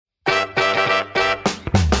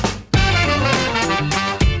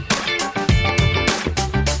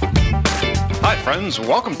friends.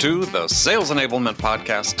 Welcome to the Sales Enablement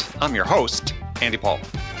Podcast. I'm your host, Andy Paul.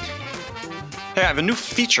 Hey, I have a new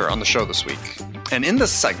feature on the show this week. And in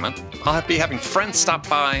this segment, I'll be having friends stop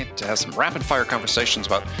by to have some rapid-fire conversations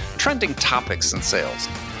about trending topics in sales.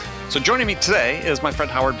 So joining me today is my friend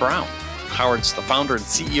Howard Brown. Howard's the founder and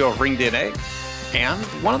CEO of RingDNA and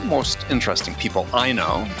one of the most interesting people I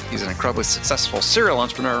know. He's an incredibly successful serial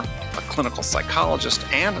entrepreneur, a clinical psychologist,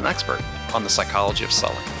 and an expert on the psychology of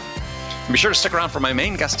selling. And be sure to stick around for my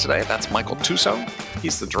main guest today. That's Michael Tuso.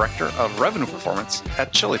 He's the Director of Revenue Performance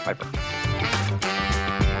at Chili Piper.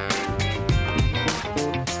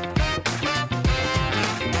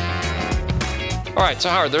 All right, so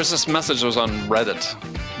Howard, there's this message that was on Reddit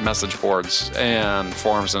message boards and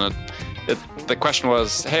forums, and the question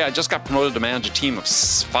was, hey, I just got promoted to manage a team of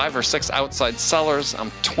 5 or 6 outside sellers.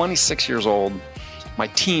 I'm 26 years old. My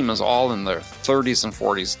team is all in their 30s and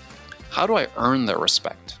 40s. How do I earn their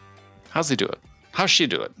respect? How's he do it? How's she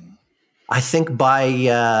do it? I think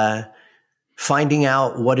by finding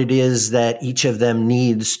out what it is that each of them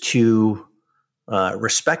needs to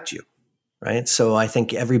respect you, right? So I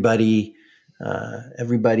think everybody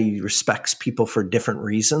respects people for different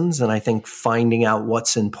reasons. And I think finding out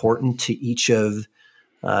what's important to each of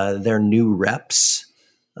their new reps.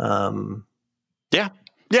 Yeah,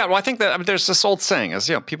 well, I think that there's this old saying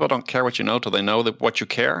is, people don't care what you know till they know that what you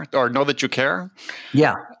care or know that you care.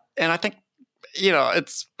 Yeah. And I think,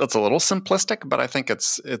 it's a little simplistic, but I think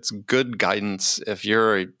it's good guidance if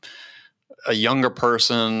you're a younger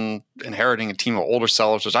person inheriting a team of older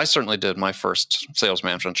sellers, which I certainly did my first sales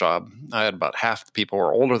management job. I had about half the people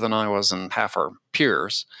were older than I was and half are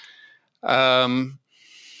peers. You're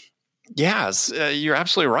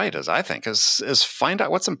absolutely right, as I think, is find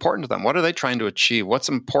out what's important to them. What are they trying to achieve? What's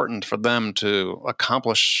important for them to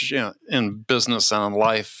accomplish in business and in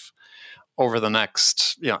life over the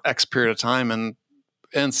next X period of time,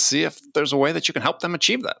 and see if there's a way that you can help them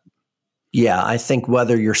achieve that. Yeah, I think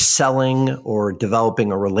whether you're selling or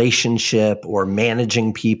developing a relationship or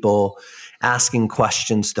managing people, asking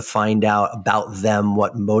questions to find out about them,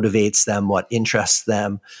 what motivates them, what interests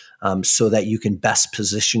them, so that you can best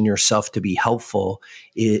position yourself to be helpful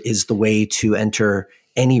is the way to enter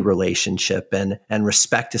any relationship. And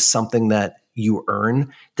respect is something that you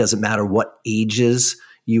earn. Doesn't matter what ages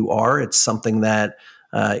you are. It's something that,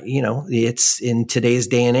 it's in today's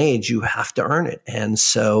day and age, you have to earn it. And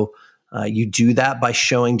so you do that by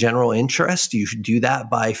showing general interest. You should do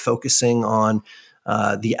that by focusing on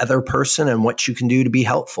the other person and what you can do to be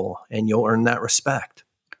helpful, and you'll earn that respect.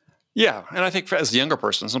 Yeah, and I think as a younger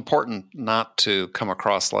person, it's important not to come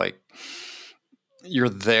across like you're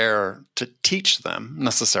there to teach them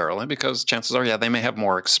necessarily, because chances are, they may have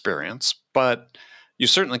more experience, but you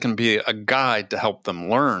certainly can be a guide to help them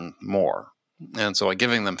learn more. And so by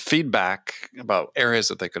giving them feedback about areas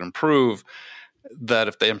that they could improve, that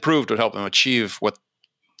if they improved would help them achieve what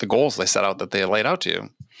the goals they set out that they laid out to you,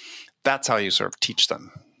 that's how you sort of teach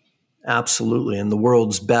them. Absolutely. And the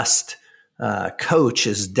world's best coach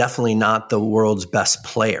is definitely not the world's best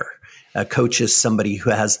player. A coach is somebody who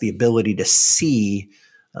has the ability to see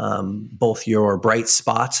both your bright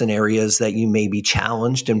spots and areas that you may be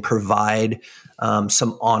challenged and provide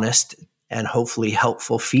some honest and hopefully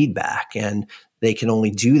helpful feedback. And they can only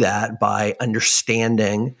do that by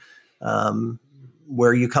understanding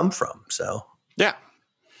where you come from. So, yeah.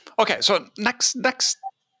 Okay. So next,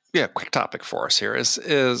 quick topic for us here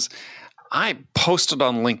is I posted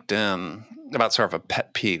on LinkedIn about sort of a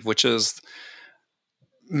pet peeve, which is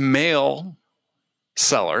male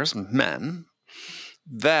sellers, men,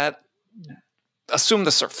 that assume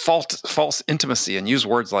this sort of false intimacy and use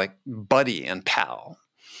words like buddy and pal.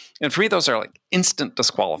 And for me, those are like instant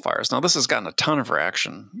disqualifiers. Now, this has gotten a ton of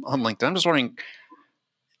reaction on LinkedIn. I'm just wondering,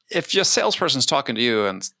 if your salesperson's talking to you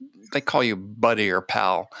and they call you buddy or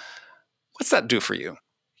pal, what's that do for you?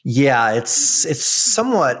 Yeah, it's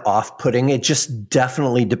somewhat off-putting. It just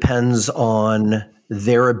definitely depends on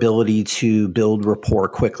their ability to build rapport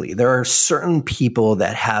quickly. There are certain people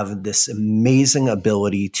that have this amazing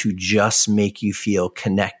ability to just make you feel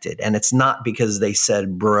connected. And it's not because they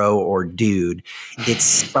said bro or dude. It's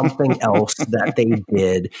something else that they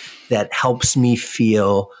did that helps me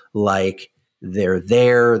feel like they're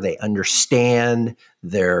there, they understand,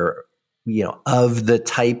 they're of the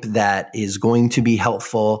type that is going to be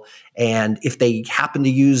helpful. And if they happen to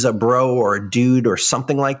use a bro or a dude or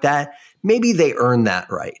something like that, maybe they earn that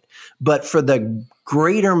right. But for the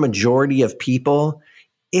greater majority of people,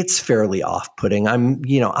 it's fairly off-putting. I'm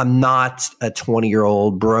not a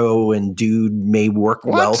 20-year-old bro, and dude may work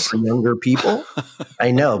well for younger people.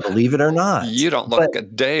 I know, believe it or not. You don't look a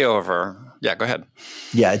day over Yeah, go ahead.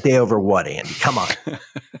 Yeah, a day over what, Andy? Come on.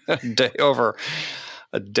 A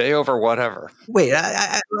day over whatever. Wait,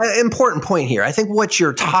 important point here. I think what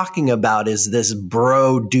you're talking about is this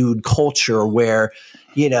bro dude culture where,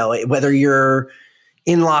 whether you're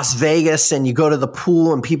in Las Vegas and you go to the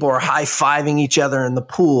pool and people are high-fiving each other in the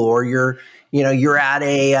pool, or you're at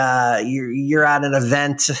you're at an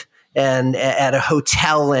event and at a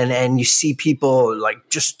hotel and you see people like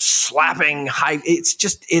just slapping high.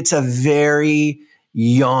 It's a very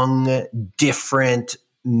young, different,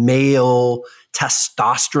 male,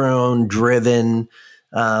 testosterone driven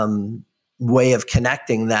way of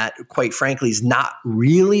connecting that, quite frankly, is not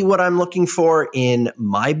really what I'm looking for in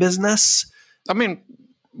my business. I mean,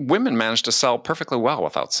 women manage to sell perfectly well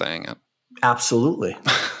without saying it. Absolutely.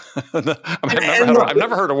 I've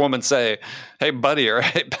never heard a woman say, "Hey, buddy," or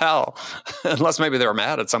 "Hey, pal," unless maybe they were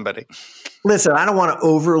mad at somebody. Listen, I don't want to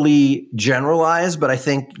overly generalize, but I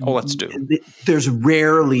think let's do. There's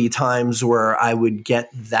rarely times where I would get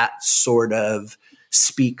that sort of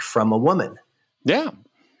speak from a woman. Yeah.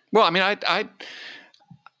 Well, I mean,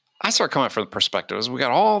 I start coming from the perspective is we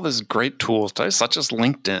got all these great tools today, such as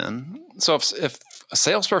LinkedIn. So if a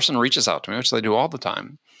salesperson reaches out to me, which they do all the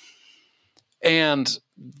time, and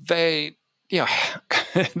they,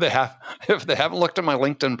 if they haven't looked at my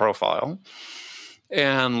LinkedIn profile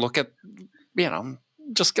and look at,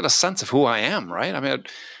 just get a sense of who I am, right? I mean,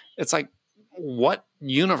 it's like, what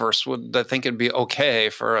universe would I think it'd be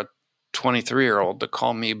okay for a 23-year-old to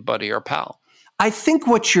call me buddy or pal? I think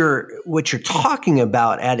what you're talking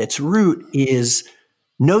about at its root is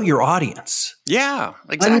know your audience. Yeah,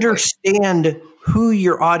 exactly. Understand who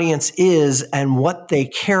your audience is and what they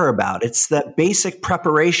care about. It's that basic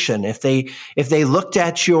preparation. If they looked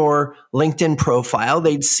at your LinkedIn profile,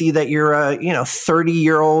 they'd see that you're a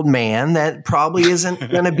 30-year-old man that probably isn't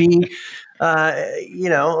going to be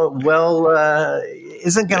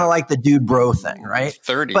isn't going to like the dude bro thing, right?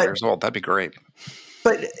 30 years old, that'd be great.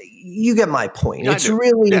 But you get my point. It's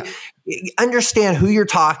really understand who you're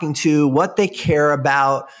talking to, what they care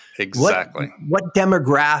about, exactly what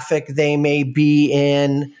demographic they may be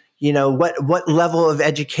in, what level of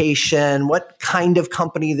education, what kind of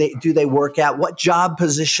company they work at, what job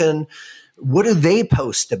position, what do they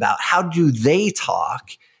post about, how do they talk,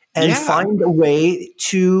 and find a way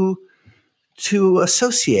to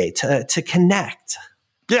associate, to connect.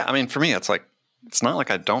 Yeah, I mean, for me, it's not like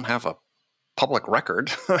I don't have a public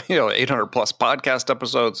record, 800 plus podcast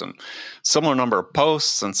episodes and similar number of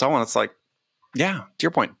posts and so on. It's like, yeah, to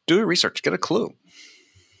your point, do your research, get a clue.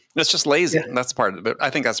 It's just lazy. Yeah. And that's part of it. I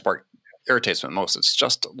think that's the part irritates me most. It's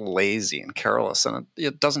just lazy and careless, and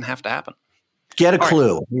it doesn't have to happen. Get a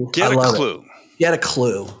clue. Right. Get a clue. Get a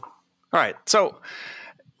clue. All right. So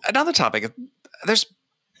another topic, there's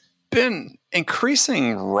been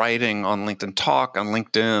increasing writing on LinkedIn Talk, on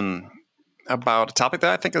LinkedIn, about a topic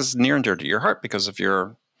that I think is near and dear to your heart because of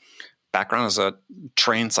your background as a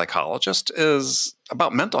trained psychologist, is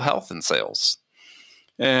about mental health in sales.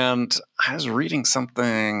 And I was reading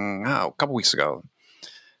something a couple weeks ago,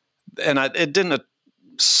 and it didn't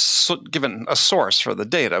give a source for the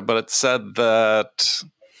data, but it said that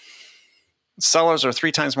sellers are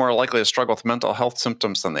 3 times more likely to struggle with mental health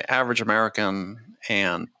symptoms than the average American,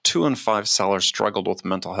 and 2 in 5 sellers struggled with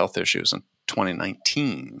mental health issues in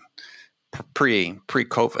 2019.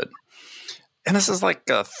 Pre-COVID. And this is like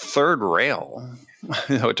a third rail.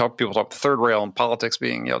 People talk third rail in politics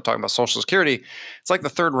being, talking about Social Security. It's like the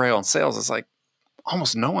third rail in sales. It's like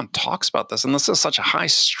almost no one talks about this. And this is such a high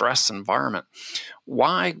stress environment.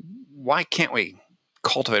 Why can't we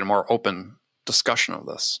cultivate a more open discussion of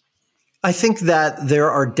this? I think that there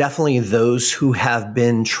are definitely those who have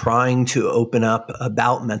been trying to open up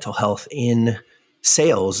about mental health in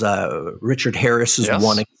sales. Richard Harris is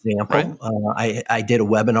one example. Right. I did a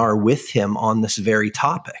webinar with him on this very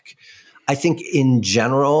topic. I think in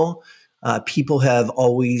general, people have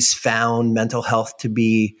always found mental health to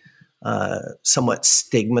be somewhat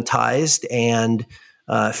stigmatized and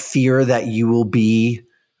fear that you will be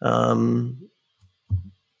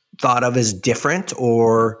thought of as different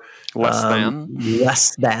or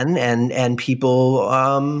less than, and people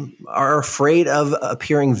are afraid of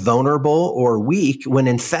appearing vulnerable or weak when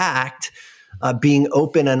in fact being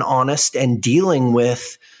open and honest and dealing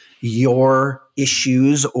with your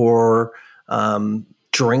issues or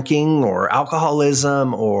drinking or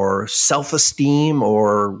alcoholism or self-esteem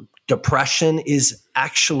or depression is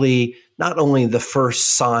actually not only the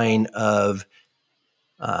first sign of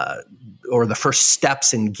or the first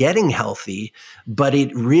steps in getting healthy, but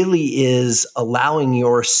it really is allowing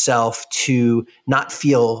yourself to not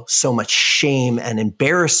feel so much shame and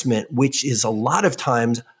embarrassment, which is a lot of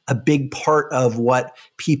times a big part of what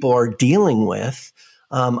people are dealing with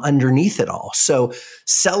underneath it all. So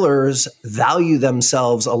sellers value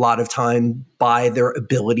themselves a lot of time by their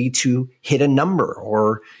ability to hit a number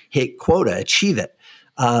or hit quota, achieve it.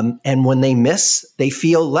 And when they miss, they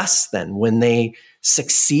feel less than. When they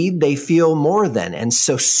succeed, they feel more than. And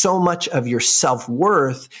so much of your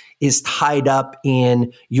self-worth is tied up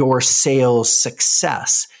in your sales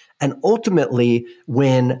success. And ultimately,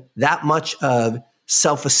 when that much of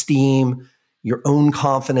self-esteem, your own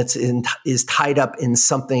confidence is tied up in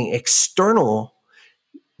something external,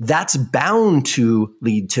 that's bound to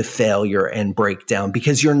lead to failure and breakdown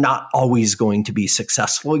because you're not always going to be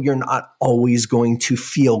successful. You're not always going to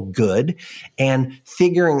feel good. And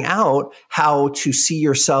figuring out how to see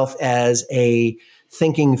yourself as a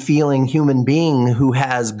thinking, feeling human being who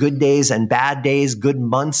has good days and bad days, good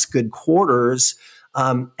months, good quarters,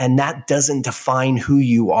 and that doesn't define who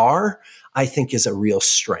you are, I think is a real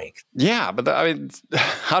strength. Yeah, but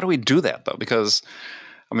how do we do that though? Because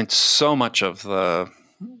so much of the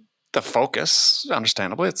focus,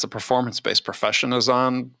 understandably, it's a performance-based profession, is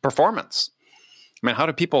on performance. How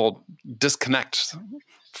do people disconnect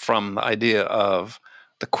from the idea of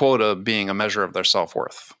the quota being a measure of their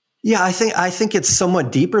self-worth? Yeah, I think it's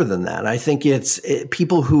somewhat deeper than that. I think it's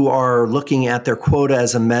people who are looking at their quota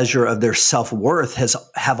as a measure of their self-worth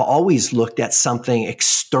have always looked at something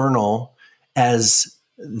external as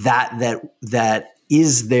that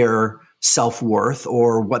is their self-worth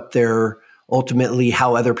or what they're ultimately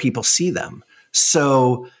how other people see them.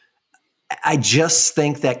 So I just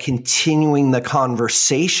think that continuing the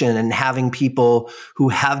conversation and having people who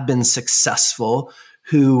have been successful,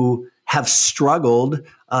 who have struggled,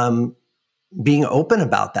 being open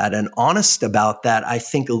about that and honest about that, I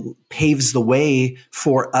think paves the way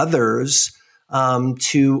for others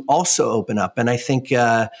to also open up. And I think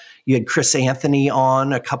you had Chris Anthony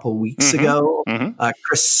on a couple of weeks ago.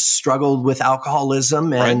 Chris struggled with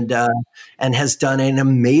alcoholism and has done an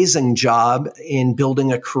amazing job in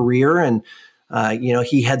building a career. And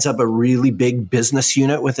he heads up a really big business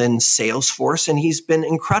unit within Salesforce, and he's been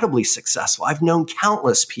incredibly successful. I've known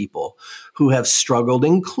countless people who have struggled,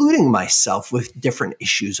 including myself, with different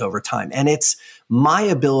issues over time. And it's my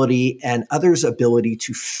ability and others' ability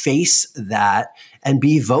to face that and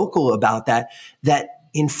be vocal about that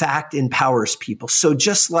in fact empowers people. So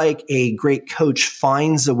just like a great coach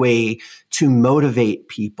finds a way to motivate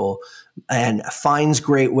people and finds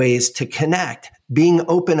great ways to connect, being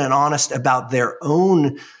open and honest about their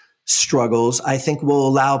own struggles, I think will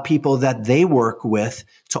allow people that they work with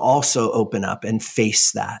to also open up and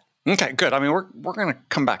face that. Okay, good. We're going to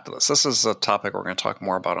come back to this. This is a topic we're going to talk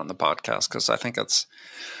more about on the podcast because I think it's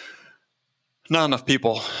not enough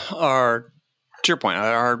people are, to your point,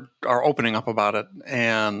 are opening up about it.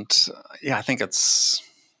 And yeah, I think it's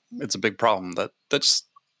a big problem that just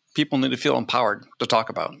people need to feel empowered to talk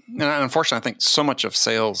about. And unfortunately, I think so much of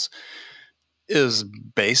sales is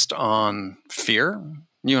based on fear.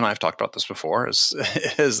 You and I have talked about this before,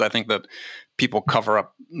 is I think that people cover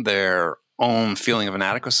up their own feeling of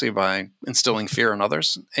inadequacy by instilling fear in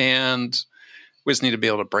others. And we just need to be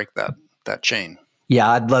able to break that chain. Yeah,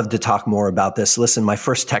 I'd love to talk more about this. Listen, my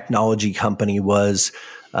first technology company was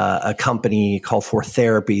a company called For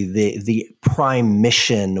Therapy. The prime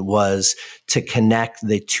mission was to connect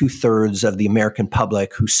the 2/3 of the American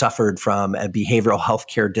public who suffered from a behavioral health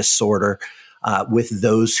care disorder with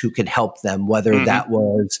those who could help them, whether that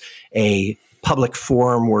was a public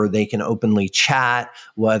forum where they can openly chat,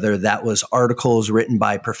 whether that was articles written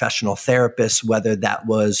by professional therapists, whether that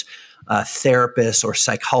was therapists or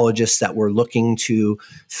psychologists that were looking to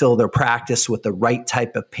fill their practice with the right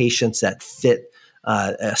type of patients that fit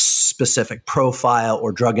a specific profile,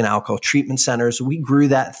 or drug and alcohol treatment centers. We grew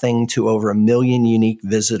that thing to over 1 million unique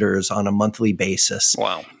visitors on a monthly basis.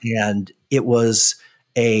 Wow. And it was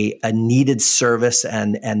a needed service,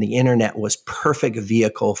 and the internet was perfect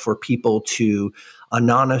vehicle for people to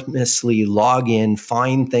anonymously log in,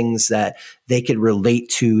 find things that they could relate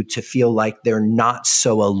to feel like they're not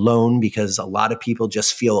so alone, because a lot of people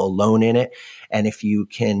just feel alone in it. And if you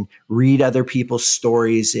can read other people's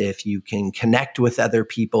stories, if you can connect with other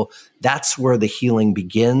people, that's where the healing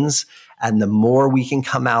begins. And the more we can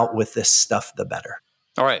come out with this stuff, the better.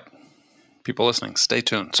 All right. People listening, stay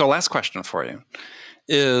tuned. So last question for you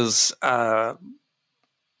is, I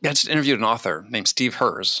just interviewed an author named Steve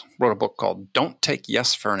Herz, wrote a book called Don't Take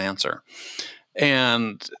Yes for an Answer.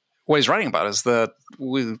 And what he's writing about is that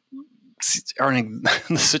we are in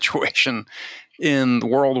the situation in the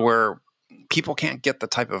world where people can't get the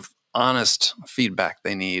type of honest feedback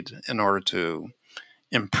they need in order to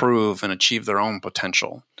improve and achieve their own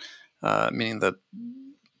potential, meaning that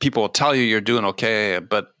people will tell you you're doing okay,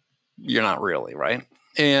 but you're not really, right?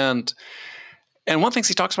 And one of the things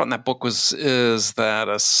he talks about in that book is that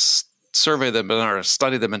a survey or a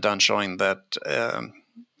study that had been done showing that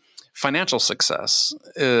financial success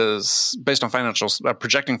is based on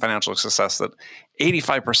projecting financial success, that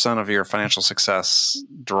 85% of your financial success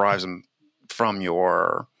derives from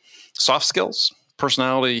your soft skills,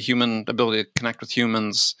 personality, human ability to connect with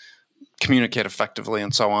humans, communicate effectively,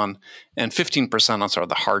 and so on, and 15% on sort of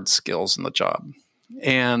the hard skills in the job.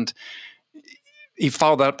 And he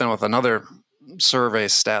followed that up then with another survey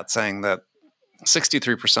stat saying that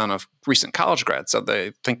 63% of recent college grads said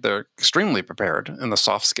they think they're extremely prepared in the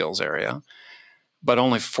soft skills area, but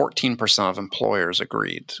only 14% of employers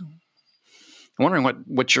agreed. I'm wondering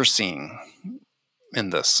what you're seeing in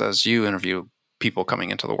this as you interview people coming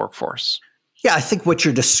into the workforce. Yeah, I think what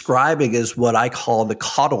you're describing is what I call the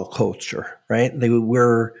coddle culture, right?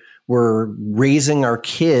 We're raising our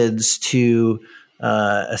kids to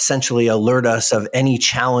essentially alert us of any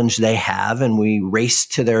challenge they have, and we race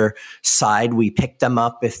to their side. We pick them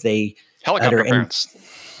up if they helicopter parents.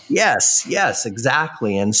 Yes,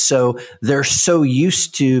 exactly. And so they're so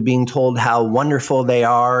used to being told how wonderful they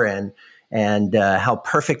are and how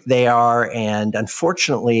perfect they are, and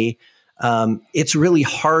unfortunately, it's really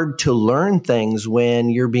hard to learn things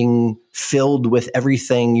when you're being filled with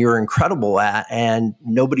everything you're incredible at, and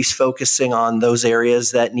nobody's focusing on those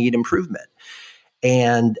areas that need improvement.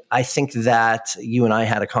 And I think that you and I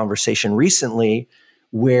had a conversation recently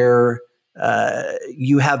where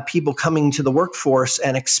you have people coming to the workforce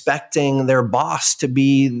and expecting their boss to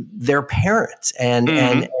be their parent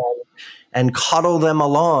and coddle them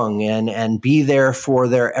along and be there for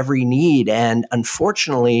their every need. And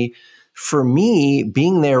unfortunately, for me,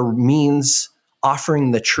 being there means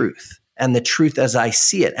offering the truth, and the truth as I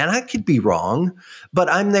see it. And I could be wrong, but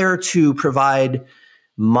I'm there to provide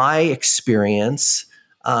my experience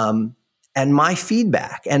and my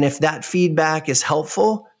feedback. And if that feedback is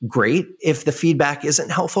helpful, great. If the feedback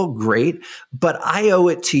isn't helpful, great. But I owe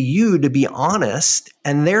it to you to be honest.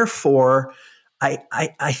 And therefore,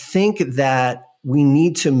 I think that we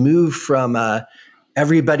need to move from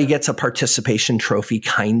everybody gets a participation trophy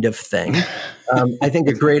kind of thing. I think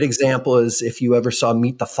a great example is if you ever saw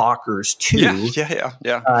Meet the Fockers 2.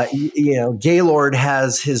 Yeah. Gaylord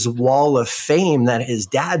has his wall of fame that his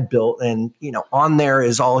dad built, and on there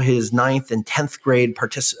is all his 9th and 10th grade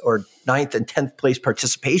 9th and 10th place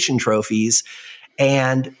participation trophies.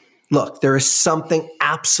 And look, there is something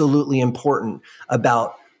absolutely important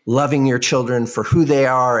about loving your children for who they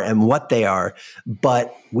are and what they are,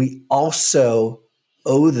 but we also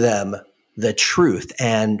owe them the truth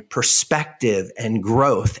and perspective and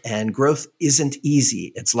growth. And growth isn't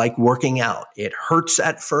easy. It's like working out. It hurts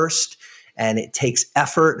at first, and it takes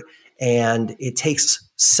effort, and it takes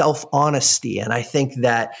self-honesty. And I think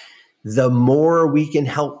that the more we can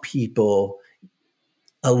help people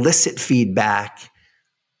elicit feedback,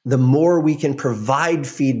 the more we can provide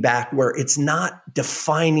feedback where it's not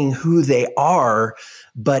defining who they are,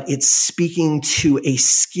 but it's speaking to a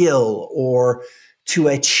skill or to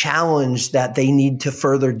a challenge that they need to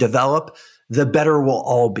further develop, the better we'll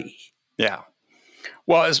all be. Yeah.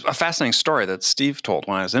 Well, it's a fascinating story that Steve told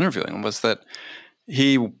when I was interviewing him was that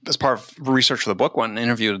he, as part of research for the book, went and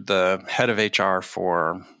interviewed the head of HR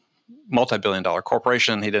for a multi-billion-dollar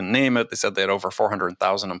corporation. He didn't name it. They said they had over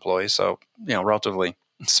 400,000 employees. So, relatively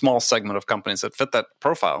small segment of companies that fit that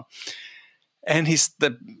profile. And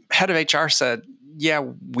the head of HR said, yeah,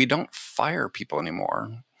 we don't fire people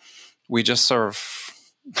anymore. We just sort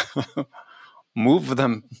of move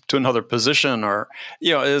them to another position, or,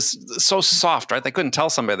 it's so soft, right? They couldn't tell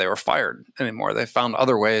somebody they were fired anymore. They found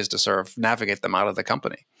other ways to sort of navigate them out of the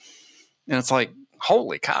company. And it's like,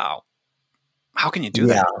 holy cow, how can you do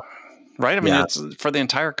that? Right? I mean, it's for the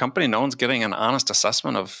entire company. No one's getting an honest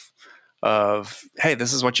assessment of, hey,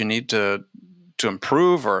 this is what you need to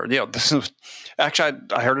improve, or, this is actually,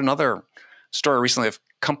 I heard another story recently of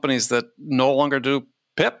companies that no longer do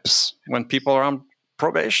PIPs when people are on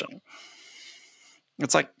probation.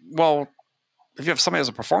 It's like, well, if you have somebody who has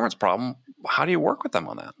a performance problem, how do you work with them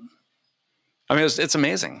on that? I mean, it's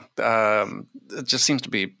amazing. It just seems to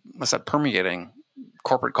be, I said, permeating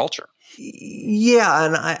corporate culture. Yeah,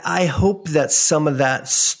 and I hope that some of that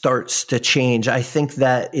starts to change. I think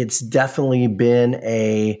that it's definitely been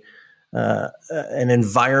an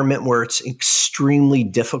environment where it's extremely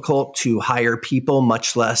difficult to hire people,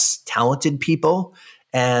 much less talented people.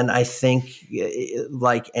 And I think,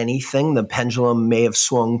 like anything, the pendulum may have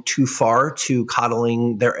swung too far to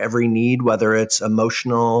coddling their every need, whether it's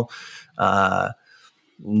emotional,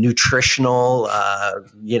 nutritional,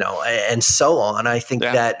 and so on. I think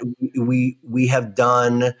that we have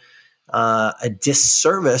done a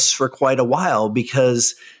disservice for quite a while,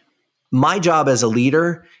 because my job as a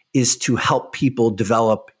leader is to help people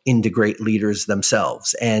develop into great leaders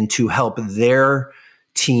themselves and to help their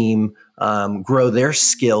team grow their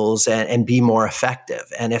skills and be more effective.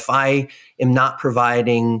 And if I am not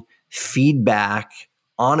providing feedback,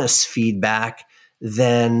 honest feedback,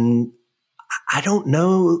 then I don't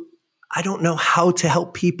know how to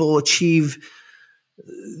help people achieve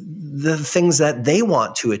the things that they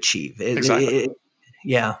want to achieve. Exactly.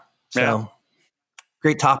 So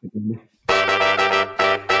great topic.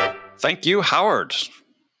 Thank you, Howard.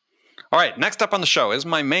 All right, next up on the show is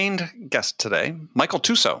my main guest today, Michael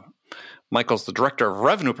Tuso. Michael's the Director of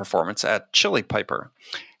Revenue Performance at Chili Piper.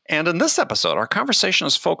 And in this episode, our conversation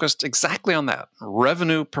is focused exactly on that,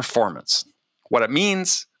 revenue performance. What it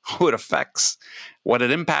means, who it affects, what it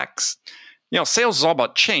impacts. Sales is all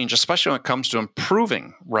about change, especially when it comes to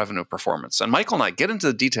improving revenue performance. And Michael and I get into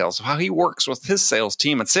the details of how he works with his sales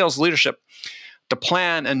team and sales leadership to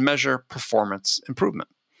plan and measure performance improvement.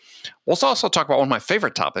 We'll also talk about one of my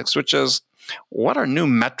favorite topics, which is what are new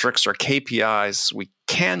metrics or KPIs we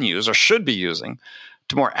can use or should be using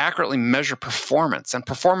to more accurately measure performance and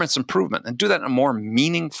performance improvement and do that in a more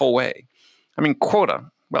meaningful way.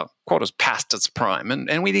 Quota's past its prime,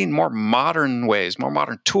 and we need more modern ways, more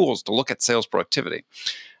modern tools to look at sales productivity.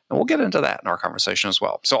 And we'll get into that in our conversation as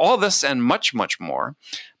well. So all this and much, much more.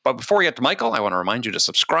 But before we get to Michael, I want to remind you to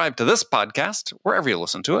subscribe to this podcast wherever you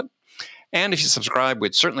listen to it. And if you subscribe,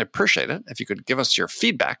 we'd certainly appreciate it if you could give us your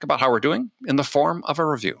feedback about how we're doing in the form of a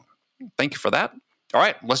review. Thank you for that. All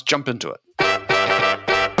right, let's jump into it.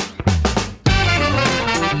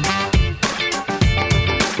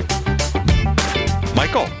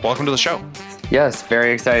 Michael, welcome to the show. Yes,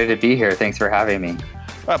 very excited to be here. Thanks for having me.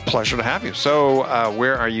 A pleasure to have you. So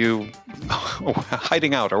where are you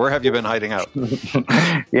hiding out, or where have you been hiding out?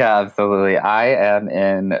 Yeah, absolutely. I am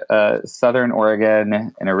in Southern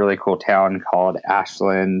Oregon in a really cool town called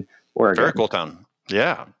Ashland, Oregon. Very cool town.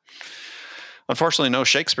 Yeah. Unfortunately, no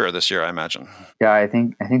Shakespeare this year, I imagine. Yeah, I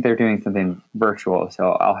think they're doing something virtual,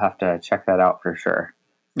 so I'll have to check that out for sure.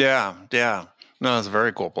 Yeah. No, it's a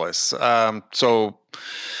very cool place. You're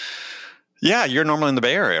normally in the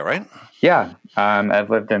Bay Area, right? Yeah,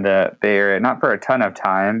 I've lived in the Bay Area, not for a ton of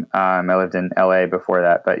time. I lived in LA before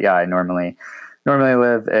that, but yeah, I normally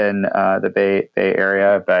live in the Bay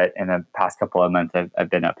Area, but in the past couple of months, I've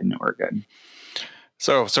been up in Oregon.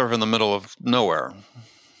 So sort of in the middle of nowhere.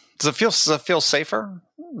 Does it feel safer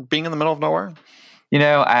being in the middle of nowhere?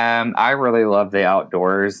 I really love the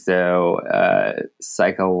outdoors. So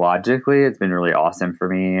psychologically, it's been really awesome for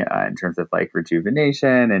me in terms of like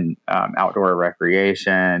rejuvenation and outdoor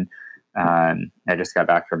recreation. I just got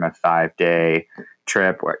back from a 5-day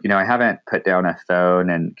trip where, I haven't put down a phone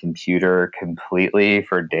and computer completely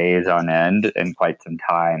for days on end in quite some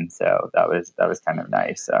time. So that was kind of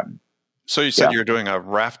nice. So you said you were doing a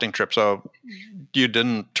rafting trip. So you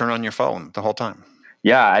didn't turn on your phone the whole time?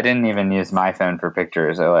 Yeah, I didn't even use my phone for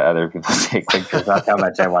pictures. I let other people take pictures. That's how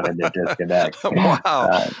much I wanted to disconnect.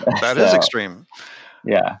 Wow, that is extreme.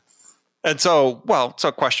 Yeah. And so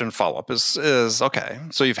question follow-up is okay,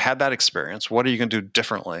 so you've had that experience. What are you going to do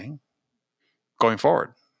differently going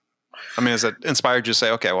forward? I mean, has it inspired you to say,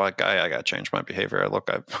 okay, well, I got to change my behavior?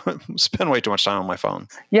 I spend way too much time on my phone.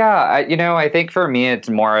 Yeah, I think for me, it's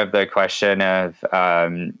more of the question of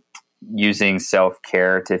using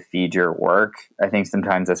self-care to feed your work. I think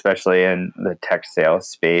sometimes, especially in the tech sales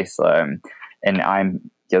space, and I'm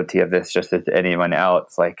guilty of this just as anyone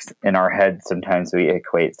else, like in our head, sometimes we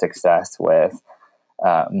equate success with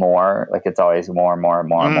more, like it's always more.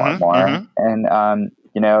 Mm-hmm.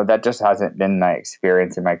 And, that just hasn't been my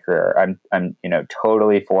experience in my career. I'm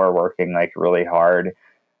totally for working like really hard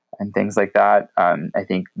and things like that. I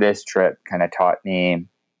think this trip kind of taught me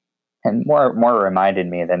and more reminded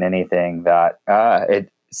me than anything that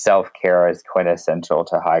self-care is quintessential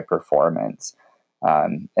to high performance.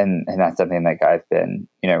 And that's something that I've been,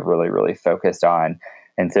 really, really focused on.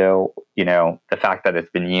 And so, the fact that it's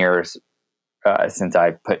been years since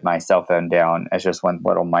I put my cell phone down as just one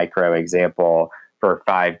little micro example for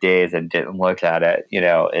 5 days and didn't look at it,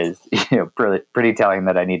 is, pretty telling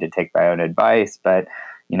that I need to take my own advice. But,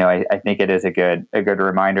 I think it is a good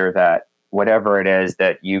reminder that whatever it is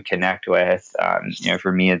that you connect with,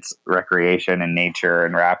 for me, it's recreation and nature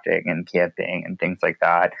and rafting and camping and things like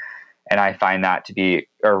that. And I find that to be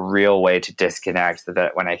a real way to disconnect so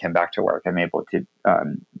that when I come back to work, I'm able to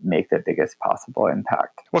make the biggest possible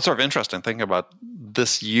impact. What's sort of interesting thinking about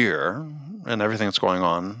this year and everything that's going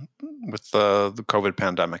on, with the COVID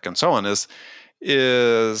pandemic and so on is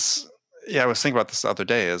I was thinking about this the other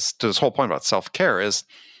day, is to this whole point about self-care is,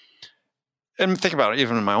 and think about it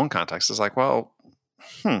even in my own context, is like, well,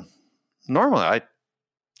 normally I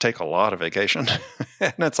take a lot of vacation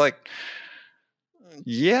and it's like,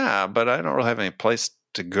 yeah, but I don't really have any place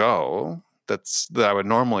to go that I would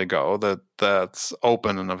normally go that's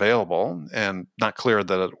open and available, and not clear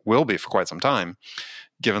that it will be for quite some time,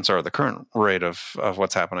 given sort of the current rate of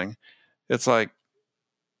what's happening. It's like,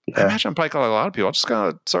 I imagine like a lot of people just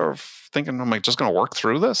gonna sort of thinking, I'm like, just gonna work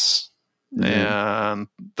through this. And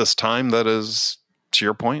this time that is, to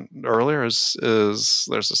your point earlier, is there's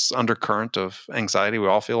this undercurrent of anxiety we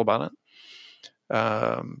all feel about it.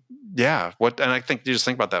 And I think you just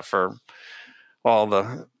think about that for all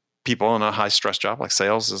the people in a high stress job like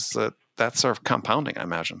sales, is that's sort of compounding, I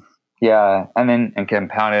imagine. Yeah. And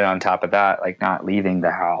compounded on top of that, like not leaving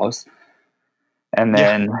the house. And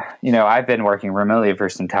then, I've been working remotely for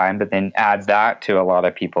some time, but then add that to a lot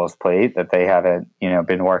of people's plate that they haven't,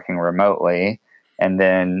 been working remotely. And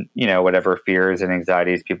then, whatever fears and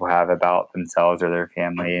anxieties people have about themselves or their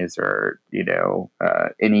families, or,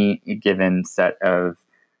 any given set of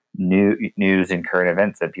news and current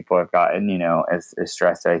events that people have gotten, as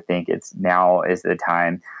stressed. I think it's now is the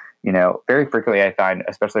time, very frequently I find,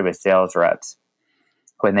 especially with sales reps,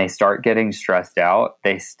 when they start getting stressed out,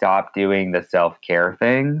 they stop doing the self-care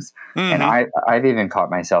things. And I've even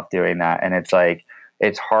caught myself doing that. And it's like,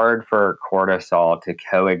 it's hard for cortisol to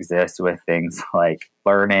coexist with things like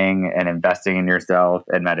learning and investing in yourself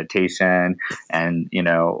and meditation and,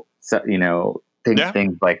 things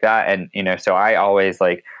like that. And, so I always,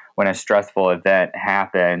 like, when a stressful event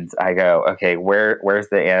happens, I go, okay, where's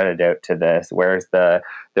the antidote to this? Where's the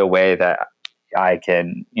way that I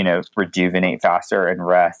can, rejuvenate faster and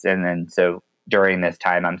rest? And then so during this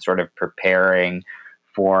time, I'm sort of preparing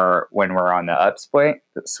for when we're on the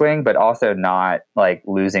upswing, but also not like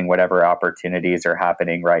losing whatever opportunities are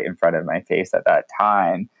happening right in front of my face at that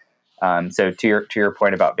time. So to your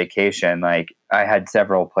point about vacation, like I had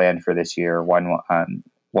several planned for this year. One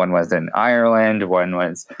was in Ireland, one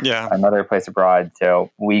was another place abroad.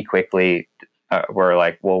 So we quickly were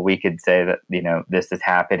like, well, we could say that, this is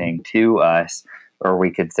happening to us, or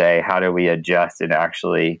we could say, how do we adjust and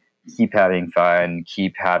actually keep having fun,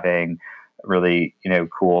 keep having really,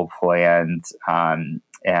 cool plans, and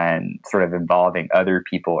sort of involving other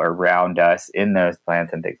people around us in those plans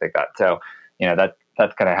and things like that. So,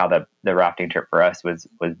 that's kind of how the rafting trip for us was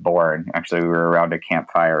born. Actually, we were around a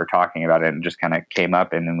campfire talking about it and just kind of came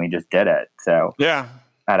up, and then we just did it. So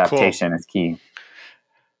adaptation is key.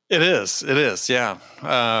 It is. Yeah.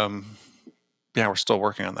 We're still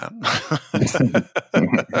working on that.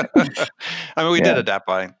 I mean, we did adapt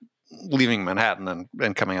by leaving Manhattan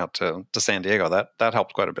and coming out to San Diego. That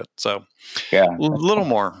helped quite a bit. So a little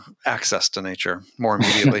more access to nature more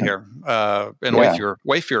immediately here, and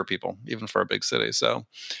way fewer people, even for a big city. So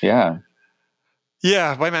I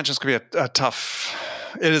imagine it's going to be a tough.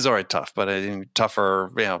 It is already tough, but I think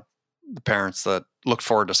tougher. The parents that look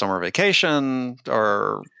forward to summer vacation,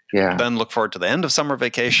 or then look forward to the end of summer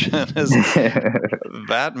vacation,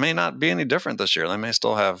 that may not be any different this year. They may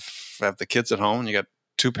still have the kids at home. You got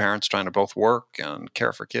two parents trying to both work and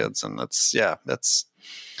care for kids. And that's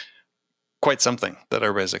quite something that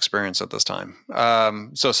everybody's experienced at this time.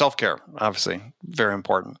 So self-care, obviously very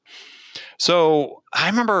important. So I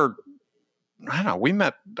remember, we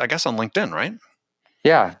met, I guess, on LinkedIn, right?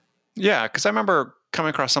 Yeah. Yeah. Cause I remember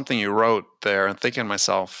coming across something you wrote there and thinking to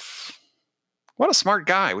myself, what a smart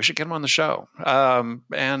guy. We should get him on the show.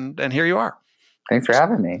 And here you are. Thanks for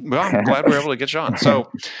having me. Well, I'm glad we were able to get you on.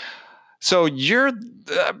 So you're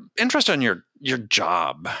interested in your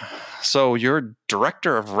job. So you're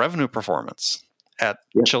director of revenue performance at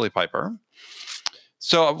Chili Piper.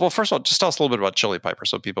 So, well, first of all, just tell us a little bit about Chili Piper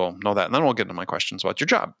so people know that, and then we'll get into my questions about your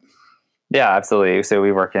job. Yeah, absolutely. So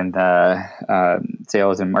we work in the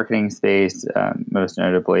sales and marketing space, most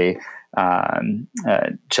notably.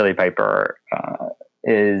 Chili Piper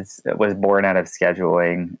was born out of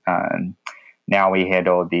scheduling. Now we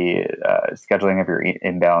handle the scheduling of your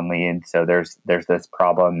inbound leads. So there's this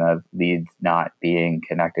problem of leads not being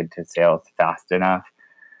connected to sales fast enough.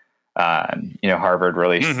 Harvard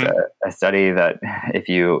released a study that if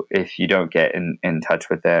you don't get in touch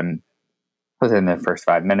with them within the first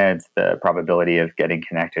 5 minutes, the probability of getting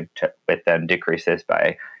connected with them decreases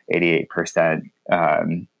by 88%.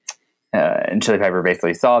 And Chili Piper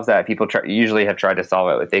basically solves that. People usually have tried to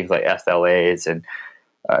solve it with things like SLAs and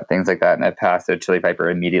things like that in the past. So Chili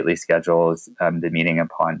Piper immediately schedules the meeting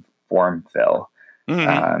upon form fill.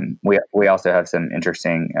 We also have some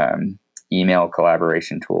interesting email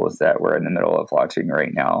collaboration tools that we're in the middle of launching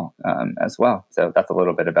right now as well. So that's a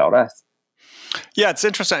little bit about us. Yeah, it's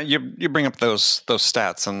interesting. You bring up those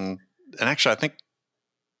stats, and actually,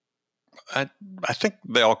 I think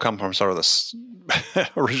they all come from sort of this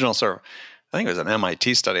original sort of. I think it was an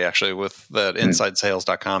MIT study actually with that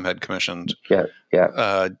InsideSales.com had commissioned. Yeah.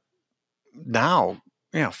 Now,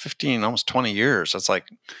 15, almost 20 years. It's like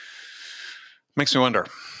makes me wonder.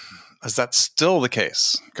 Is that still the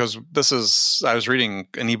case? Because I was reading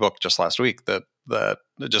an ebook just last week that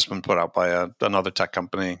had just been put out by another tech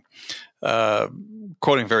company,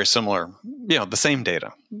 quoting very similar, the same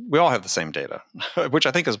data. We all have the same data, which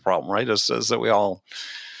I think is a problem, right? Is that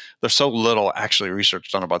there's so little actually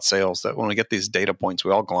research done about sales that when we get these data points,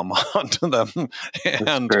 we all glom onto them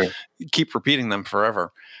and keep repeating them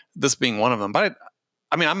forever. This being one of them. But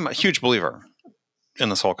I'm a huge believer in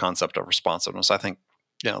this whole concept of responsiveness. I think,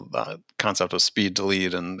 the concept of speed to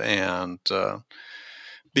lead and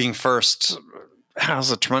being first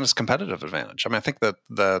has a tremendous competitive advantage. I think that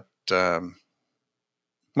well,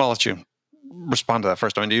 I'll let you respond to that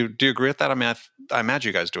first. Do you agree with that? I imagine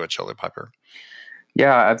you guys do at Chili Piper.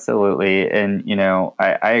 Yeah, absolutely. And,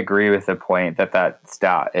 I agree with the point that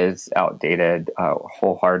stat is outdated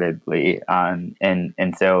wholeheartedly.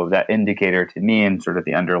 And so that indicator to me and sort of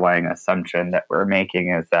the underlying assumption that we're making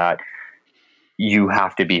is that you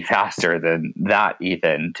have to be faster than that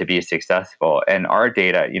even to be successful. And our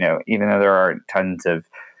data, even though there aren't tons of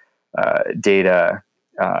data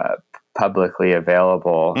publicly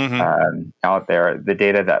available out there, the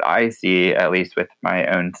data that I see, at least with my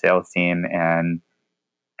own sales team and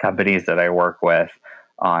companies that I work with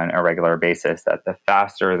on a regular basis, that the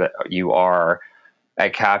faster that you are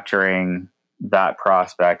at capturing that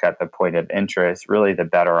prospect at the point of interest, really the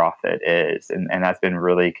better off it is. And that's been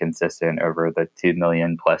really consistent over the 2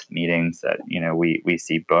 million plus meetings that, we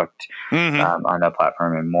see booked on the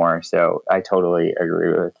platform and more. So I totally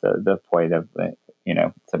agree with the point of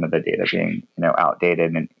some of the data being,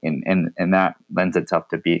 outdated and that lends itself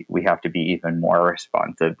to we have to be even more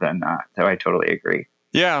responsive than that. So I totally agree.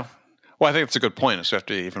 Yeah. Well, I think it's a good point. Is we have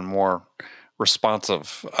to be even more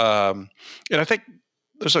responsive. And I think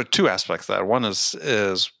there's sort of two aspects to that. One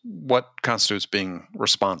is what constitutes being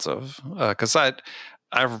responsive. Because I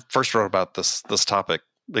first wrote about this topic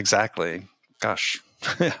exactly,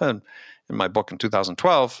 in my book in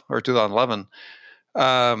 2012 or 2011,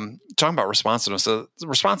 talking about responsiveness.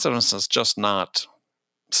 Responsiveness is just not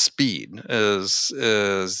speed. Is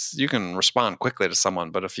you can respond quickly to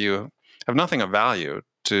someone, but if you have nothing of value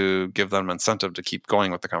to give them incentive to keep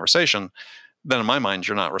going with the conversation, then in my mind,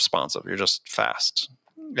 you're not responsive. You're just fast.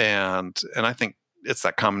 And I think it's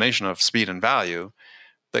that combination of speed and value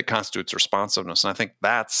that constitutes responsiveness. And I think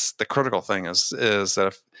that's the critical thing is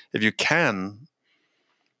that if you can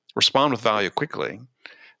respond with value quickly,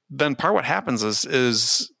 then part of what happens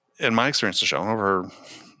is in my experience to show over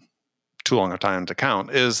too long a time to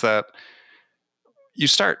count, is that you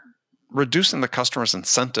start reducing the customer's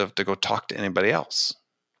incentive to go talk to anybody else.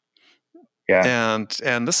 Yeah.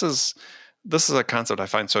 And this is a concept I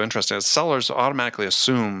find so interesting. Is sellers automatically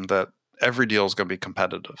assume that every deal is going to be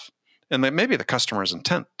competitive, and that maybe the customer's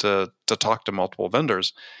intent to talk to multiple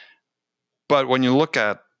vendors. But when you look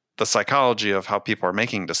at the psychology of how people are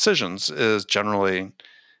making decisions, is generally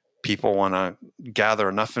people want to gather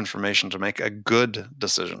enough information to make a good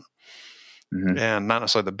decision. And not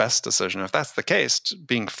necessarily the best decision. If that's the case,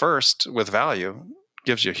 being first with value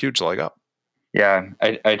gives you a huge leg up. Yeah,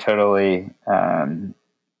 I totally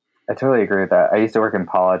agree with that. I used to work in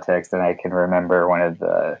politics, and I can remember one of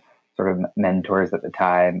the sort of mentors at the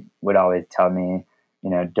time would always tell me,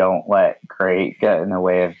 don't let great get in the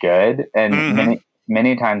way of good. And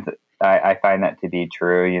many times I find that to be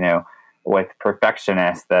true, with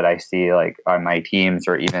perfectionists that I see like on my teams,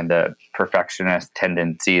 or even the perfectionist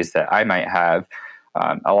tendencies that I might have,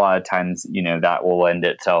 a lot of times, that will lend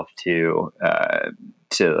itself to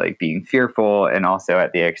like being fearful, and also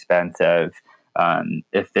at the expense of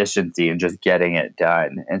efficiency and just getting it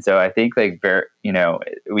done. And so I think we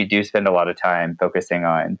do spend a lot of time focusing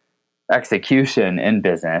on execution in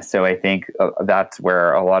business. So I think that's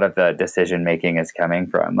where a lot of the decision making is coming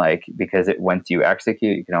from, because once you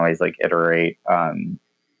execute, you can always iterate, and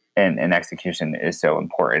execution is so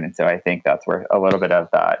important. And so I think that's where a little bit of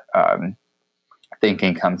that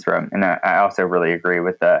thinking comes from. And I also really agree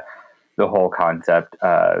with the whole concept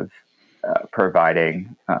of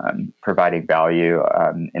providing value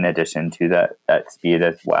in addition to that speed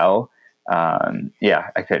as well.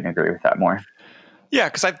 I couldn't agree with that more. Yeah,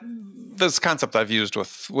 because this concept I've used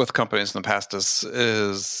with companies in the past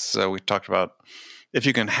is we talked about if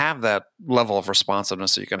you can have that level of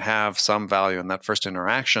responsiveness, so you can have some value in that first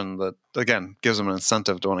interaction that, again, gives them an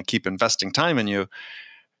incentive to want to keep investing time in you.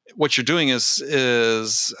 What you're doing is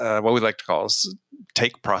what we like to call is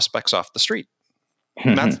take prospects off the street.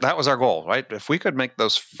 And that was our goal, right? If we could make the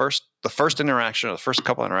first interaction or the first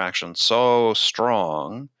couple interactions so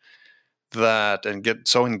strong and get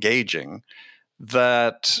so engaging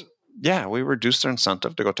that, we reduce their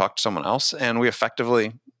incentive to go talk to someone else, and we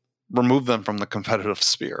effectively remove them from the competitive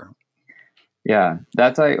sphere. Yeah,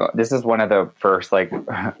 this is one of the first,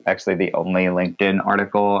 actually the only LinkedIn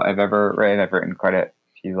article I've ever read. I've written quite a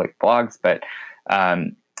few blogs, but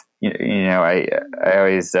I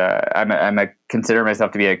always consider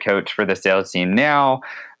myself to be a coach for the sales team now.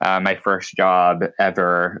 My first job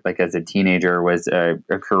ever, as a teenager, was a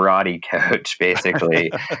karate coach,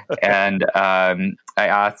 basically. And I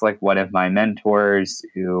asked one of my mentors,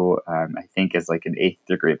 who I think is an 8th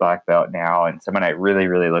degree black belt now, and someone I really,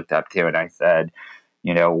 really looked up to, and I said,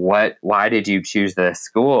 why did you choose this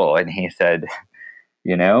school? And he said,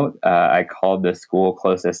 I called the school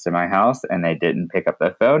closest to my house and they didn't pick up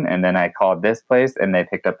the phone. And then I called this place and they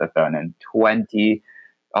picked up the phone. And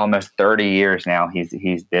almost 30 years now,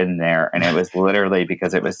 he's been there. And it was literally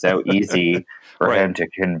because it was so easy for him to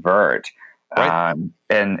convert. Right.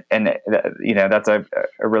 That's a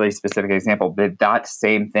really specific example, but that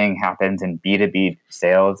same thing happens in B2B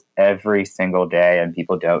sales every single day, and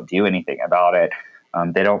people don't do anything about it.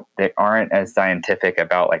 They aren't as scientific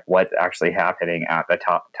about what's actually happening at the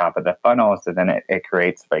top of the funnel. So then it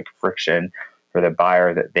creates friction for the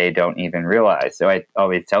buyer that they don't even realize. So I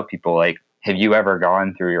always tell people, have you ever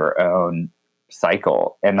gone through your own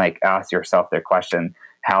cycle and ask yourself the question,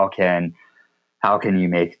 how can you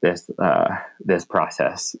make this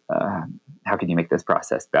process, how can you make this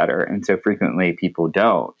process better? And so frequently people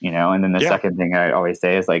don't, and then the second thing I always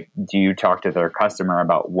say is do you talk to their customer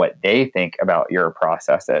about what they think about your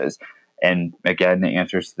processes? And again, the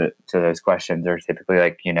answers to those questions are typically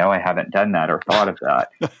I haven't done that or thought of that.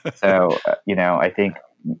 So, I think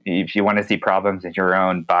if you want to see problems in your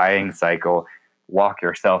own buying cycle, walk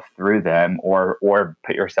yourself through them or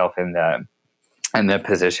put yourself in the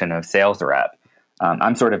position of sales rep.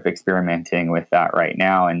 I'm sort of experimenting with that right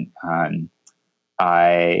now. And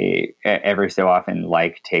I every so often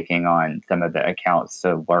taking on some of the accounts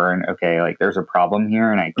to learn, okay, there's a problem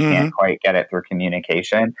here and I can't quite get it through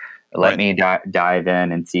communication. Let me dive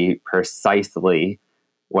in and see precisely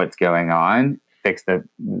what's going on, fix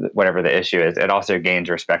whatever the issue is. It also gains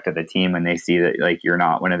respect of the team when they see that you're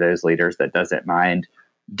not one of those leaders that doesn't mind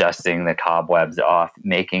dusting the cobwebs off,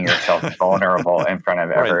 making yourself vulnerable in front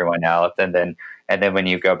of everyone else. And then when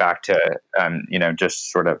you go back to, just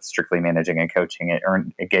sort of strictly managing and coaching,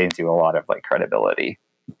 it gains you a lot of credibility.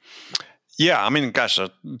 Yeah. I mean, gosh, a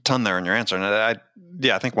ton there in your answer. And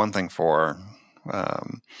I think one thing for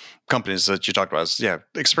companies that you talked about is,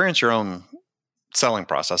 experience your own selling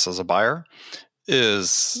process as a buyer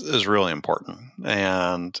is really important.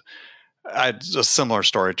 And I had a similar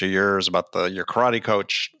story to yours about your karate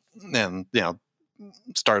coach, and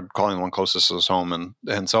started calling the one closest to his home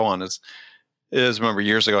and so on. Is remember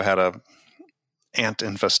years ago had a ant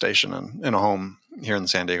infestation in a home here in the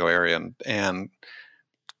San Diego area, and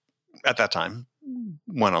at that time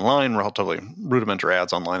went online, relatively rudimentary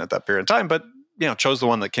ads online at that period of time, but chose the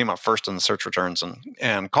one that came up first in the search returns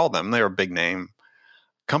and called them. They were a big name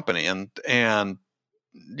company, and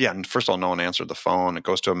first of all, no one answered the phone. It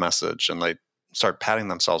goes to a message, and they start patting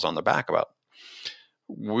themselves on the back about,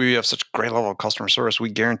 we have such great level of customer service. We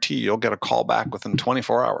guarantee you'll get a call back within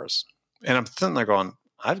 24 hours. And I'm sitting there going,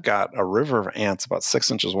 I've got a river of ants about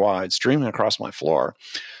 6 inches wide streaming across my floor.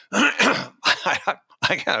 I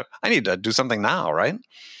need to do something now, right?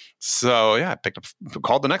 So I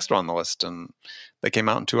called the next one on the list, and they came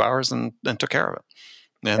out in 2 hours and took care of it.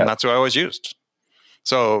 And that's who I always used.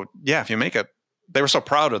 So if you make it, they were so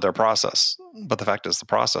proud of their process, but the fact is the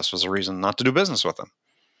process was a reason not to do business with them.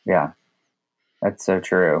 Yeah, that's so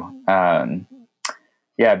true.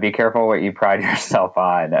 Be careful what you pride yourself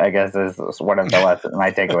on, I guess, is one of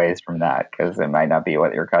my takeaways from that, because it might not be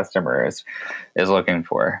what your customer is looking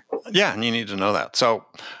for. Yeah, and you need to know that. So,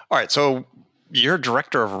 all right, so you're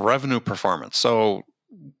director of revenue performance. So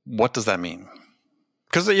what does that mean?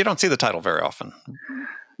 Because you don't see the title very often.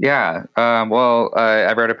 Yeah. I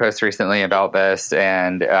wrote a post recently about this,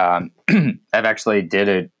 and I've actually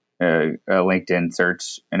did a LinkedIn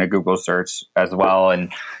search and a Google search as well,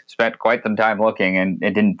 and spent quite some time looking, and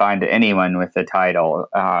it didn't find anyone with the title.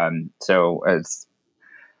 So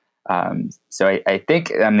I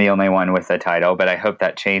think I'm the only one with the title, but I hope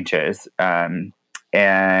that changes.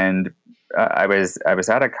 And I was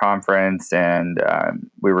at a conference, and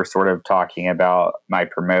we were sort of talking about my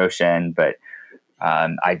promotion, but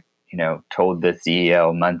I told the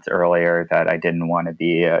CEO months earlier that I didn't want to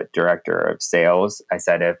be a director of sales. I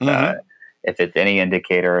said if it's any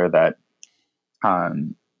indicator that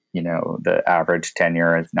the average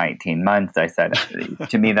tenure is 19 months, I said,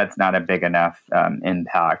 to me, that's not a big enough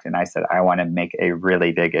impact. And I said, I want to make a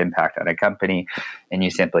really big impact on a company, and you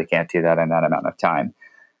simply can't do that in that amount of time.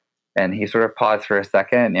 And he sort of paused for a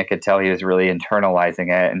second, and I could tell he was really internalizing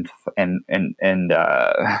it and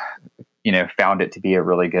found it to be a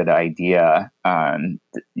really good idea,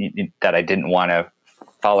 that I didn't want to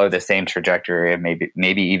follow the same trajectory of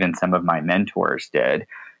maybe even some of my mentors did.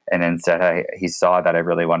 And instead, he saw that I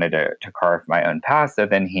really wanted to carve my own path. So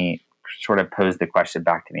then he sort of posed the question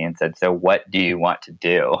back to me and said, so what do you want to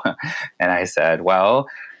do? And I said, well,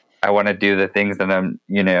 I want to do the things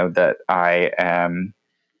that I am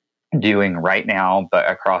doing right now, but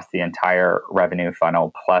across the entire revenue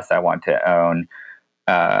funnel. Plus, I want to own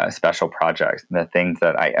special projects. The things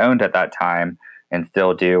that I owned at that time and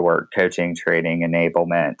still do were coaching, training,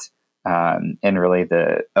 enablement, and really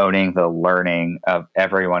owning the learning of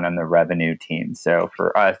everyone on the revenue team. So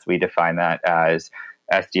for us, we define that as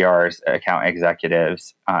SDRs, account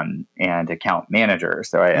executives, and account managers.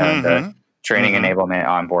 So I own the training, enablement,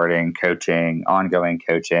 onboarding, coaching, ongoing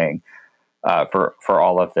coaching for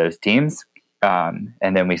all of those teams. And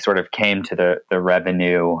then we sort of came to the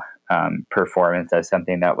revenue performance as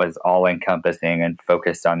something that was all encompassing and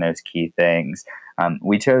focused on those key things.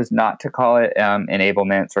 We chose not to call it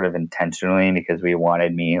enablement sort of intentionally, because we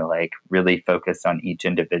wanted me really focused on each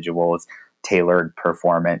individual's tailored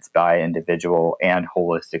performance by individual and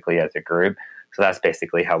holistically as a group. So that's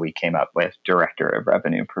basically how we came up with Director of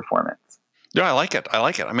Revenue Performance. Yeah, I like it.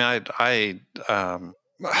 I mean,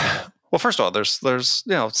 well, first of all, there's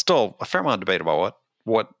still a fair amount of debate about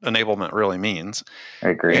what enablement really means. I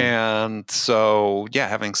agree. And so, yeah,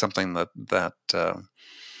 having something that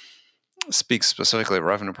speaks specifically to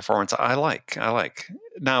revenue performance, I like.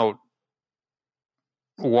 Now,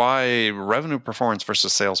 why revenue performance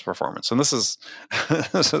versus sales performance? And this is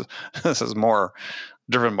this is more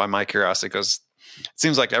driven by my curiosity, because it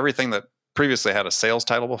seems like everything that previously had a sales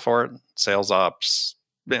title before it, sales ops,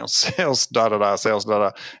 sales sales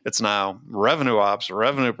it's now revenue ops,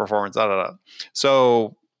 revenue performance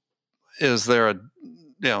So is there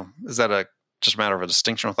is that just a matter of a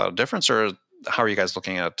distinction without a difference, or how are you guys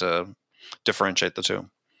looking at differentiate the two?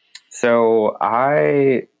 So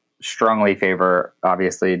I strongly favor,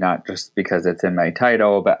 obviously not just because it's in my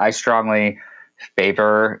title, but I strongly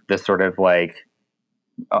favor the sort of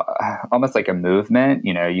almost like a movement.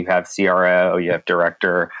 You have CRO, you have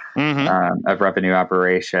Director of Revenue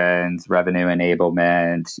Operations, Revenue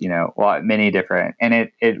Enablement, many different. And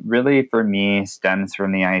it really, for me, stems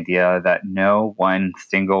from the idea that no one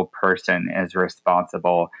single person is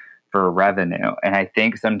responsible for revenue. And I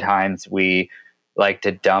think sometimes we like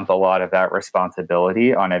to dump a lot of that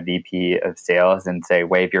responsibility on a VP of sales and say,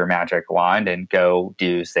 wave your magic wand and go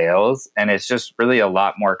do sales. And it's just really a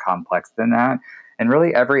lot more complex than that. And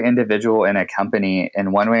really every individual in a company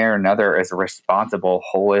in one way or another is responsible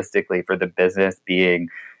holistically for the business being,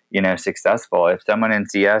 successful. If someone in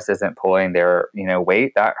CS isn't pulling their,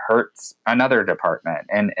 weight, that hurts another department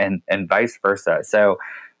and vice versa. So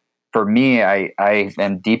for me, I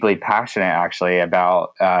am deeply passionate actually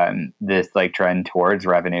about this trend towards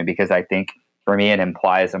revenue, because I think for me, it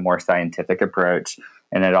implies a more scientific approach.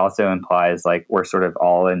 And it also implies we're sort of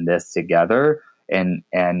all in this together, and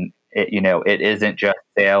it isn't just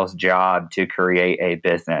sales' job to create a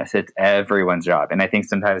business. It's everyone's job. And I think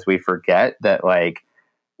sometimes we forget that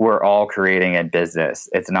we're all creating a business.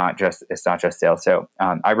 It's not just sales. So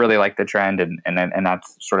I really like the trend, and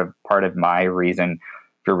that's sort of part of my reason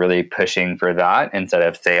for really pushing for that instead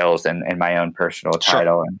of sales and my own personal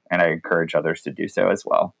title. Sure. And I encourage others to do so as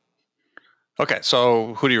well. Okay.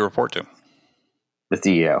 So who do you report to? The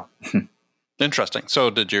CEO. Interesting.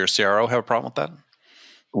 So did your CRO have a problem with that?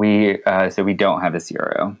 So we don't have a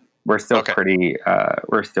CRO. We're still pretty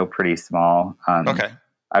small. Okay.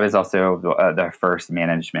 I was also the first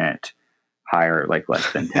management hire,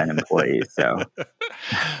 less than 10 employees. So,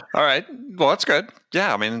 all right. Well, that's good.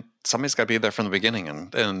 Yeah. I mean, somebody's got to be there from the beginning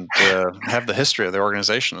and have the history of the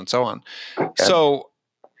organization and so on. Okay. So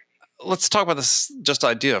let's talk about this just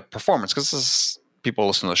idea of performance, because this is, people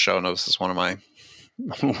listen to the show know this is one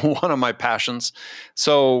of my passions.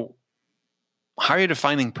 So how are you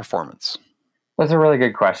defining performance? That's a really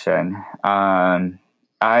good question.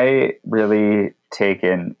 I really take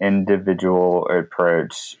an individual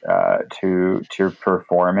approach to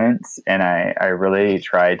performance, and I really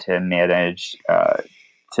try to manage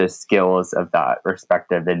to skills of that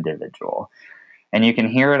respective individual. And you can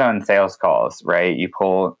hear it on sales calls, right? You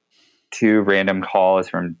pull two random calls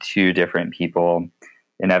from two different people.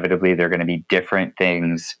 Inevitably, they're going to be different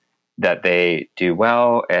things that they do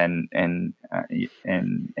well, and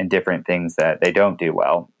different things that they don't do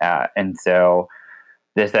well at. And so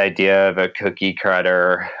this idea of a cookie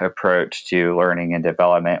cutter approach to learning and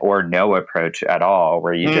development, or no approach at all,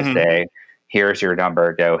 where you just say, here's your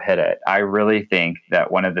number, go hit it. I really think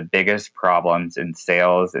that one of the biggest problems in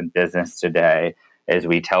sales and business today is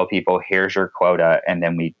we tell people, here's your quota, and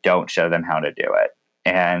then we don't show them how to do it.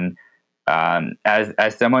 And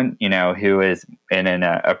as someone, who is in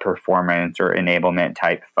a performance or enablement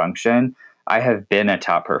type function, I have been a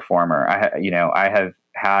top performer. I have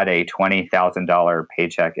had a $20,000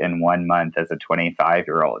 paycheck in 1 month as a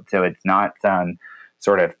 25-year-old. So it's not some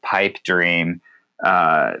sort of pipe dream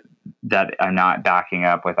that I'm not backing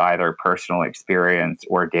up with either personal experience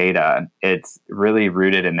or data. It's really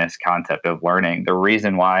rooted in this concept of learning. The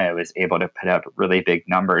reason why I was able to put up really big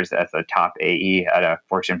numbers as a top AE at a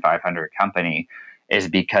Fortune 500 company is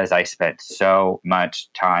because I spent so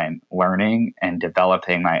much time learning and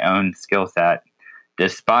developing my own skill set,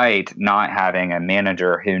 despite not having a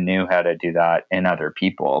manager who knew how to do that in other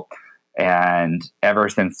people. And ever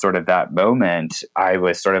since sort of that moment, I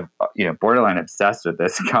was sort of, borderline obsessed with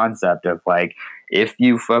this concept of like, if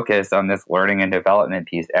you focus on this learning and development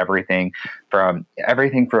piece, everything from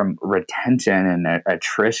retention and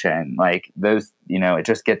attrition, like those, it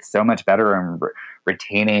just gets so much better in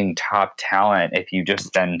retaining top talent if you just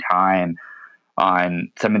spend time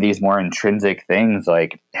on some of these more intrinsic things,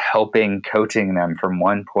 like coaching them from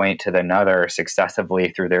one point to another successively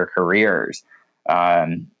through their careers.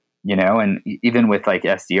 And even with like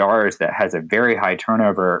SDRs that has a very high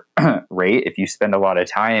turnover rate, if you spend a lot of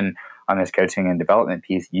time on this coaching and development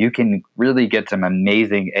piece, you can really get some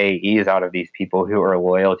amazing AEs out of these people who are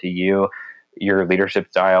loyal to you, your leadership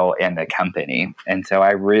style, and the company. And so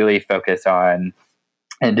I really focus on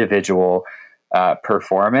individual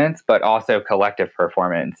performance, but also collective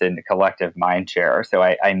performance and collective mind share. So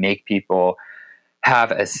I make people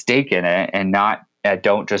have a stake in it, and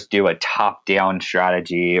don't just do a top-down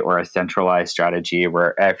strategy or a centralized strategy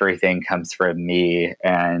where everything comes from me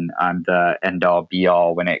and I'm the end-all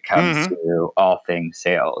be-all when it comes to all things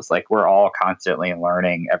sales. Like, we're all constantly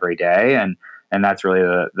learning every day, and that's really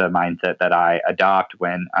the mindset that I adopt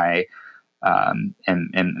when I am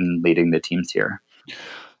leading the teams here.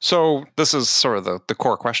 So this is sort of the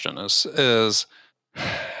core question is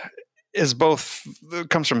both, it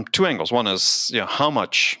comes from two angles. One is, how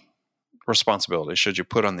much responsibility should you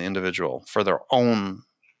put on the individual for their own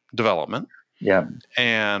development? Yeah.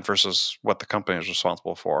 And versus what the company is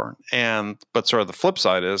responsible for. But sort of the flip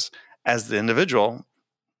side is, as the individual,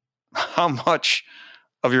 how much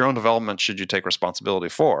of your own development should you take responsibility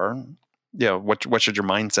for? What should your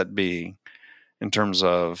mindset be in terms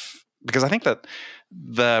of, because I think that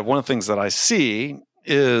one of the things that I see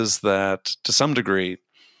is that to some degree,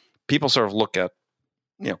 people sort of look at,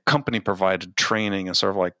 company provided training as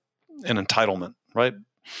sort of like an entitlement, right?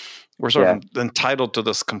 We're sort of entitled to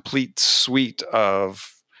this complete suite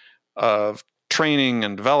of training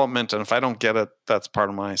and development, and if I don't get it, that's part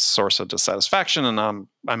of my source of dissatisfaction, and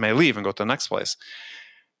I may leave and go to the next place.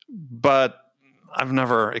 But I've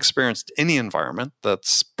never experienced any environment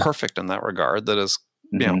that's perfect in that regard, that is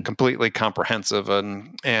completely comprehensive,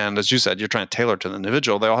 and as you said, you're trying to tailor to the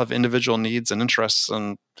individual. They all have individual needs and interests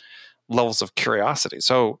and levels of curiosity.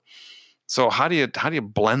 So how do you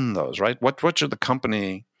blend those, right? What should the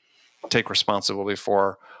company take responsibility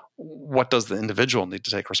for? What does the individual need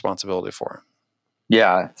to take responsibility for?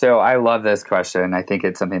 Yeah. So I love this question. I think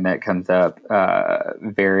it's something that comes up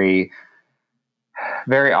very,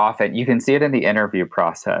 very often. You can see it in the interview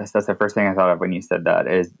process. That's the first thing I thought of when you said that,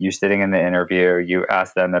 is you're sitting in the interview, you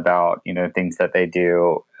ask them about, things that they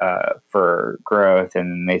do for growth,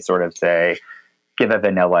 and they sort of say, give a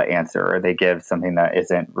vanilla answer, or they give something that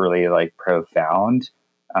isn't really like profound.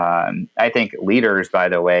 I think leaders, by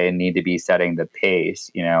the way, need to be setting the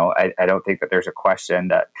pace. I don't think that there's a question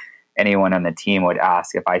that anyone on the team would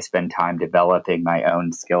ask if I spend time developing my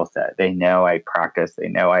own skill set. They know I practice. They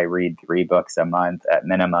know I read 3 books a month at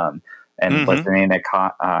minimum, and listening to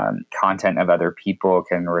content of other people,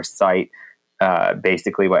 can recite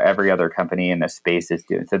basically what every other company in the space is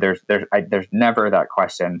doing. So there's never that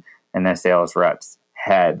question in the sales rep's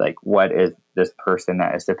head, like, what is this person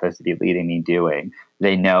that is supposed to be leading me doing?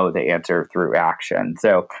 They know the answer through action.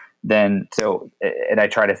 So then and I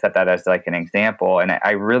try to set that as like an example. And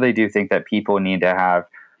I really do think that people need to have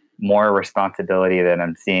more responsibility than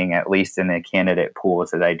I'm seeing, at least in the candidate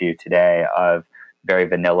pools that I do today, of very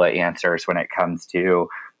vanilla answers when it comes to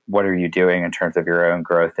what are you doing in terms of your own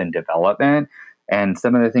growth and development. And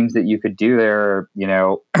some of the things that you could do there,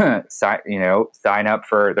 sign up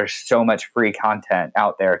for, there's so much free content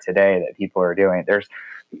out there today that people are doing. There's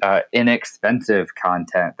inexpensive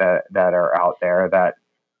content that are out there that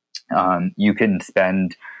you can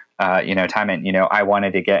spend time in. I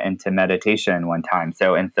wanted to get into meditation one time.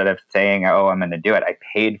 So instead of saying, oh, I'm going to do it, I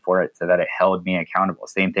paid for it so that it held me accountable.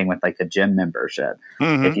 Same thing with like the gym membership.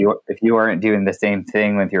 Mm-hmm. If you aren't doing the same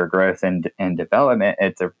thing with your growth and development,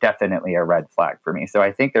 it's definitely a red flag for me. So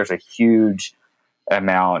I think there's a huge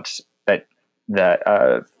amount that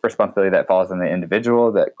responsibility that falls on the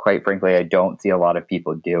individual that, quite frankly, I don't see a lot of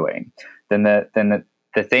people doing. Then the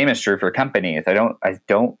same is true for companies. I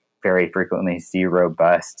don't very frequently see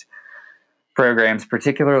robust programs,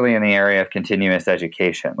 particularly in the area of continuous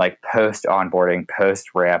education, like post onboarding, post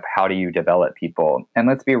ramp. How do you develop people? And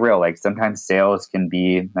let's be real, like sometimes sales can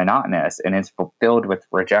be monotonous and it's filled with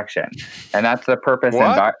rejection. And that's the purpose.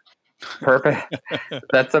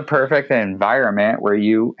 That's a perfect environment where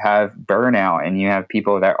you have burnout and you have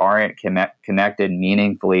people that aren't connected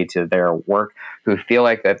meaningfully to their work, who feel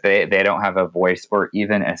like that they don't have a voice or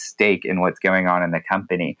even a stake in what's going on in the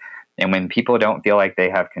company. And when people don't feel like they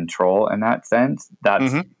have control in that sense,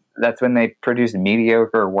 that's when they produce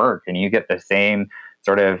mediocre work, and you get the same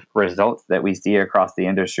sort of results that we see across the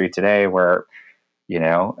industry today, where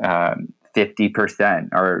 50%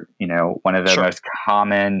 are, one of the most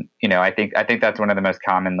common, I think that's one of the most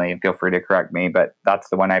commonly, feel free to correct me, but that's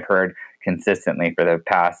the one I've heard consistently for the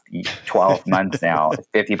past 12 months now.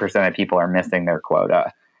 50% of people are missing their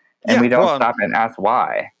quota, and we don't stop and ask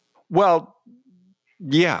why. Well,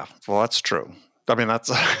 yeah, that's true. I mean,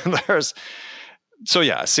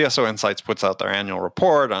 CSO Insights puts out their annual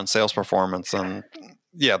report on sales performance, and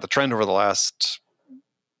the trend over the last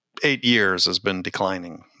 8 years has been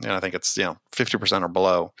declining. And I think it's 50% or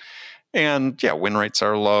below. And win rates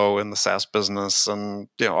are low in the SaaS business, and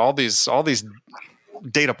all these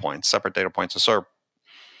data points, separate data points, to sort of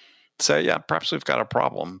say, perhaps we've got a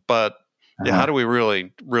problem, but how do we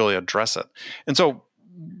really address it? And so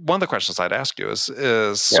one of the questions I'd ask you is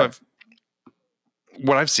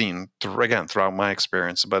what I've seen throughout my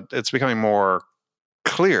experience, but it's becoming more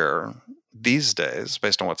clear these days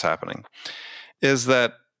based on what's happening, is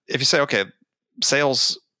that if you say, okay,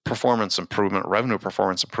 sales performance improvement, revenue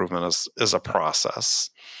performance improvement is a process,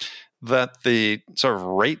 that the sort of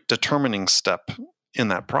rate determining step in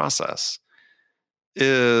that process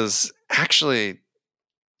is actually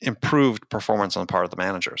improved performance on the part of the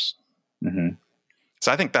managers. Mm-hmm.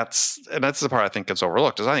 So I think that's the part I think gets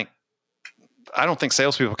overlooked, is I don't think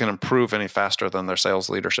salespeople can improve any faster than their sales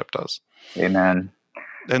leadership does. Amen.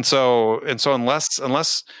 And so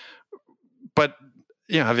unless, but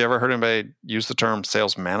have you ever heard anybody use the term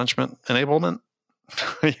sales management enablement?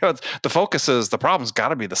 The focus is the problem's got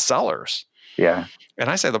to be the sellers. Yeah. And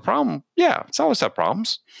I say the problem, it's always have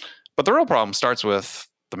problems, but the real problem starts with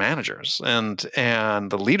the managers and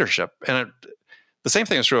the leadership. And the same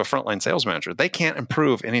thing is true of a frontline sales manager. They can't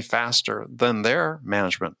improve any faster than their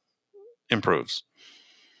management improves.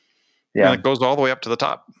 Yeah. And it goes all the way up to the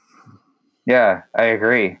top. Yeah, I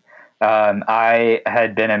agree. I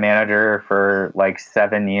had been a manager for like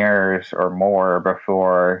 7 years or more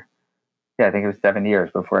before. I think it was 7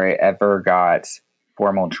 years before I ever got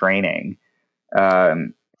formal training.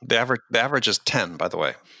 The average is 10, by the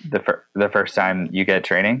way. The first time you get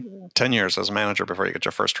training? 10 years as a manager before you get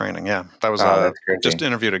your first training. Yeah. That was just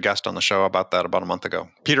interviewed a guest on the show about that about a month ago.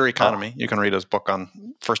 Peter Economy. You can read his book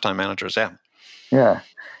on first-time managers. Yeah. Yeah.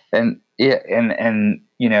 And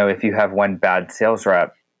if you have one bad sales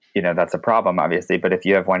rep, that's a problem, obviously. But if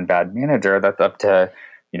you have one bad manager, that's up to,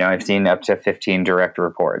 I've seen up to 15 direct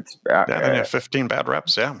reports. 15 bad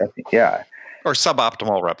reps. Yeah. Yeah. Or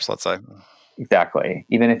suboptimal reps, let's say. Exactly.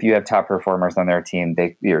 Even if you have top performers on their team,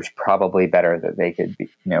 there's probably better that they could be,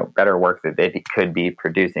 better work that they could be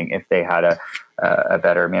producing if they had a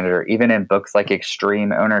better manager. Even in books like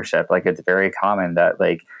Extreme Ownership, like it's very common that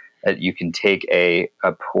you can take a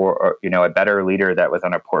poor, a better leader that was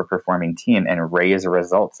on a poor performing team and raise the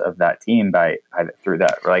results of that team through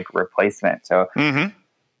that replacement. So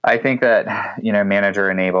I think that, manager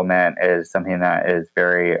enablement is something that is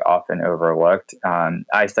very often overlooked.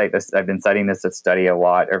 I've been citing this study a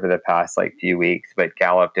lot over the past few weeks, but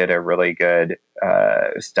Gallup did a really good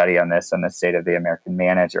study on this on the state of the American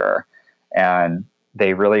manager. And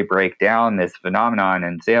they really break down this phenomenon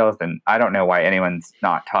in sales. And I don't know why anyone's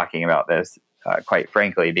not talking about this, quite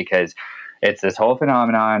frankly, because it's this whole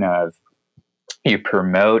phenomenon of you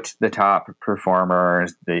promote the top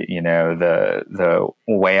performers, the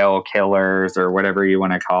whale killers or whatever you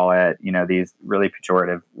want to call it, these really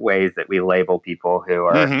pejorative ways that we label people who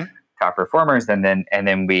are top performers, and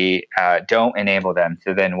then we don't enable them.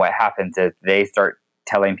 So then what happens is they start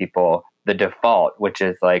telling people the default, which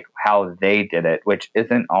is like how they did it, which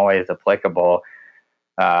isn't always applicable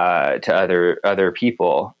to other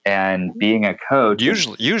people. And being a coach,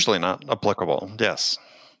 usually not applicable.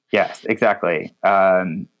 Yes, exactly.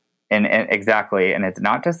 And exactly. And it's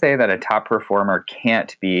not to say that a top performer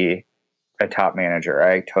can't be a top manager.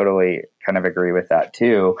 I totally kind of agree with that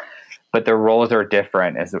too. But the roles are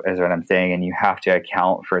different is what I'm saying. And you have to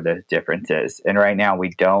account for those differences. And right now we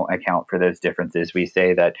don't account for those differences. We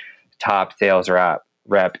say that top sales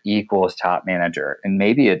rep equals top manager. And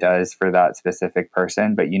maybe it does for that specific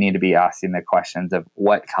person, but you need to be asking the questions of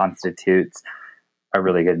what constitutes a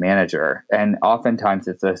really good manager. And oftentimes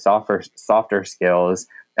it's the softer skills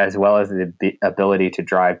as well as the ability to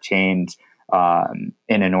drive change in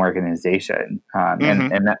an organization.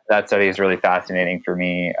 And that study is really fascinating for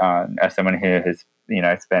me as someone who has,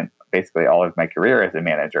 spent basically all of my career as a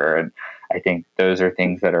manager. And I think those are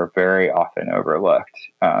things that are very often overlooked.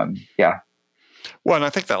 Well, and I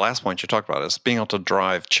think that last point you talked about is being able to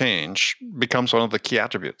drive change becomes one of the key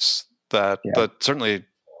attributes that certainly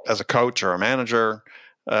as a coach or a manager,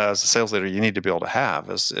 as a sales leader, you need to be able to have.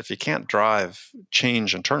 Is if you can't drive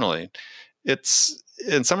change internally, it's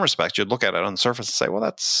in some respects you'd look at it on the surface and say, well,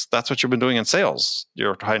 that's what you've been doing in sales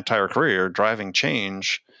your entire career, you're driving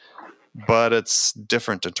change, but it's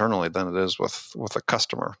different internally than it is with a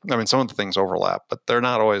customer. I mean, some of the things overlap, but they're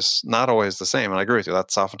not always the same. And I agree with you.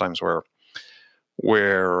 That's oftentimes where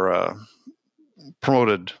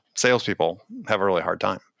promoted salespeople have a really hard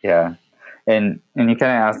time. Yeah. And you kind of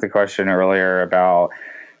asked the question earlier about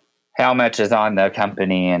how much is on the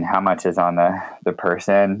company and how much is on the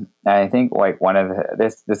person. And I think like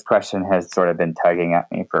this question has sort of been tugging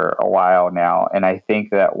at me for a while now. And I think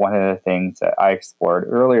that one of the things that I explored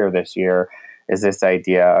earlier this year is this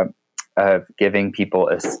idea of giving people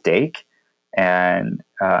a stake. And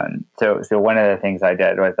so one of the things I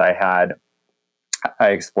did was I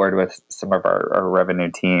explored with some of our revenue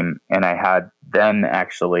team, and I had them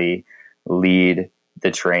actually lead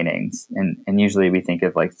the trainings. And usually we think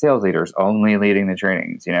of like sales leaders only leading the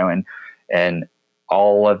trainings, and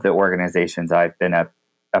all of the organizations I've been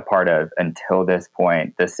a part of until this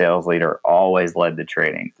point, the sales leader always led the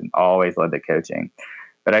trainings and always led the coaching.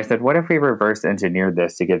 But I said, what if we reverse engineered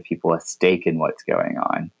this to give people a stake in what's going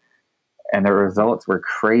on? And the results were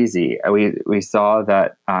crazy. We saw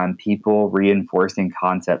that people reinforcing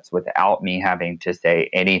concepts without me having to say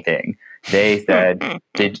anything. They said,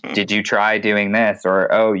 "Did you try doing this?"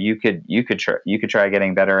 Or, "Oh, you could try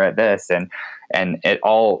getting better at this." And it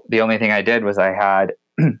all. The only thing I did was I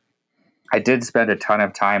did spend a ton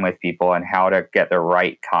of time with people on how to get the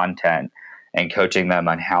right content and coaching them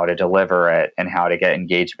on how to deliver it and how to get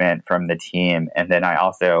engagement from the team. And then I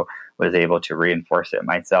also was able to reinforce it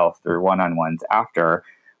myself through one-on-ones after.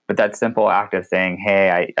 But that simple act of saying,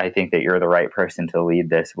 hey, I think that you're the right person to lead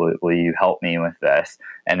this. Will you help me with this?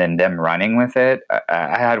 And then them running with it.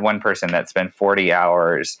 I had one person that spent 40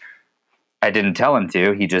 hours. I didn't tell him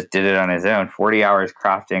to. He just did it on his own. 40 hours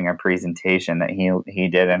crafting a presentation that he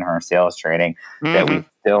did in our sales training that we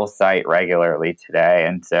still cite regularly today.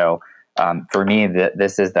 And so for me,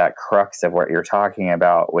 this is that crux of what you're talking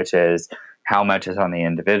about, which is how much is on the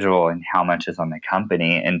individual and how much is on the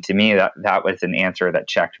company. And to me, that was an answer that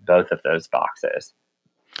checked both of those boxes.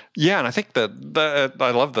 Yeah, and I think that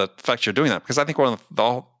I love the fact you're doing that, because I think one of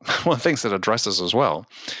the things that addresses as well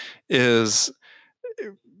is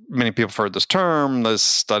many people have heard this term, this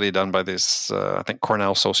study done by these, I think,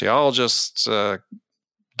 Cornell sociologists,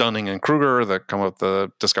 Dunning and Kruger,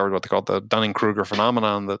 that discovered what they call the Dunning-Kruger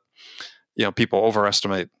phenomenon, that people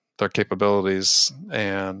overestimate their capabilities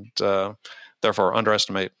and therefore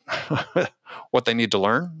underestimate what they need to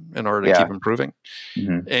learn in order to keep improving.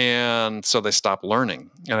 And so they stop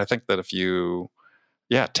learning. And I think that if you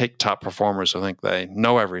take top performers who think they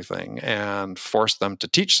know everything and force them to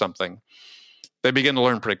teach something, they begin to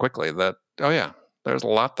learn pretty quickly that, there's a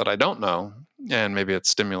lot that I don't know. And maybe it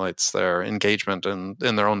stimulates their engagement in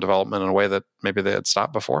their own development in a way that maybe they had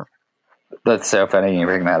stopped before. That's so funny you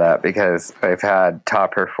bring that up, because I've had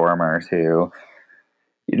top performers who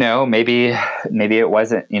Maybe it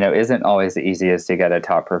wasn't, isn't always the easiest to get a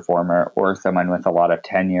top performer or someone with a lot of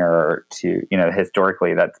tenure to,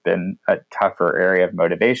 historically that's been a tougher area of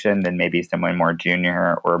motivation than maybe someone more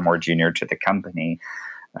junior or more junior to the company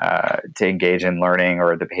to engage in learning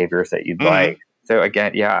or the behaviors that you'd like. So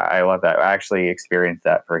again, yeah, I love that. I actually experienced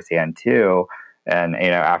that firsthand too. And,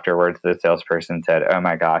 afterwards the salesperson said, "Oh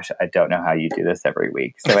my gosh, I don't know how you do this every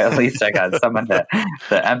week." So at least I got some of the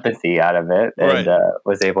empathy out of it and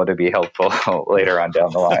was able to be helpful later on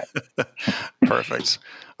down the line. Perfect.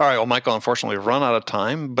 All right. Well, Michael, unfortunately, we've run out of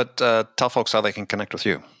time, but tell folks how they can connect with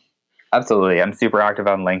you. Absolutely. I'm super active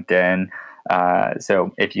on LinkedIn.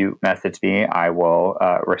 So if you message me, I will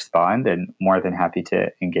respond, and more than happy to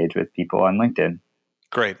engage with people on LinkedIn.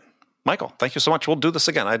 Great. Michael, thank you so much. We'll do this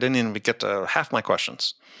again. I didn't even get to half my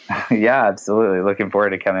questions. Yeah, absolutely. Looking forward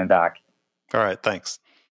to coming back. All right. Thanks.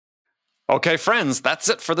 Okay, friends, that's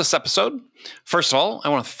it for this episode. First of all, I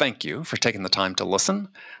want to thank you for taking the time to listen.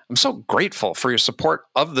 I'm so grateful for your support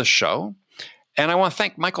of the show. And I want to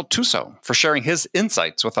thank Michael Tuso for sharing his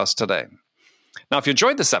insights with us today. Now, if you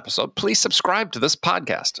enjoyed this episode, please subscribe to this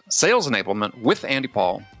podcast, Sales Enablement with Andy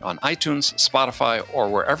Paul, on iTunes, Spotify, or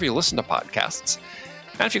wherever you listen to podcasts.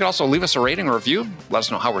 And if you could also leave us a rating or review, let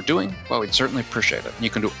us know how we're doing, well, we'd certainly appreciate it. And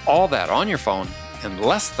you can do all that on your phone in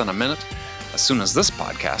less than a minute as soon as this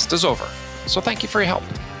podcast is over. So thank you for your help.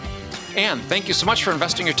 And thank you so much for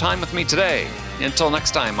investing your time with me today. Until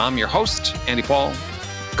next time, I'm your host, Andy Paul.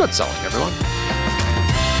 Good selling, everyone.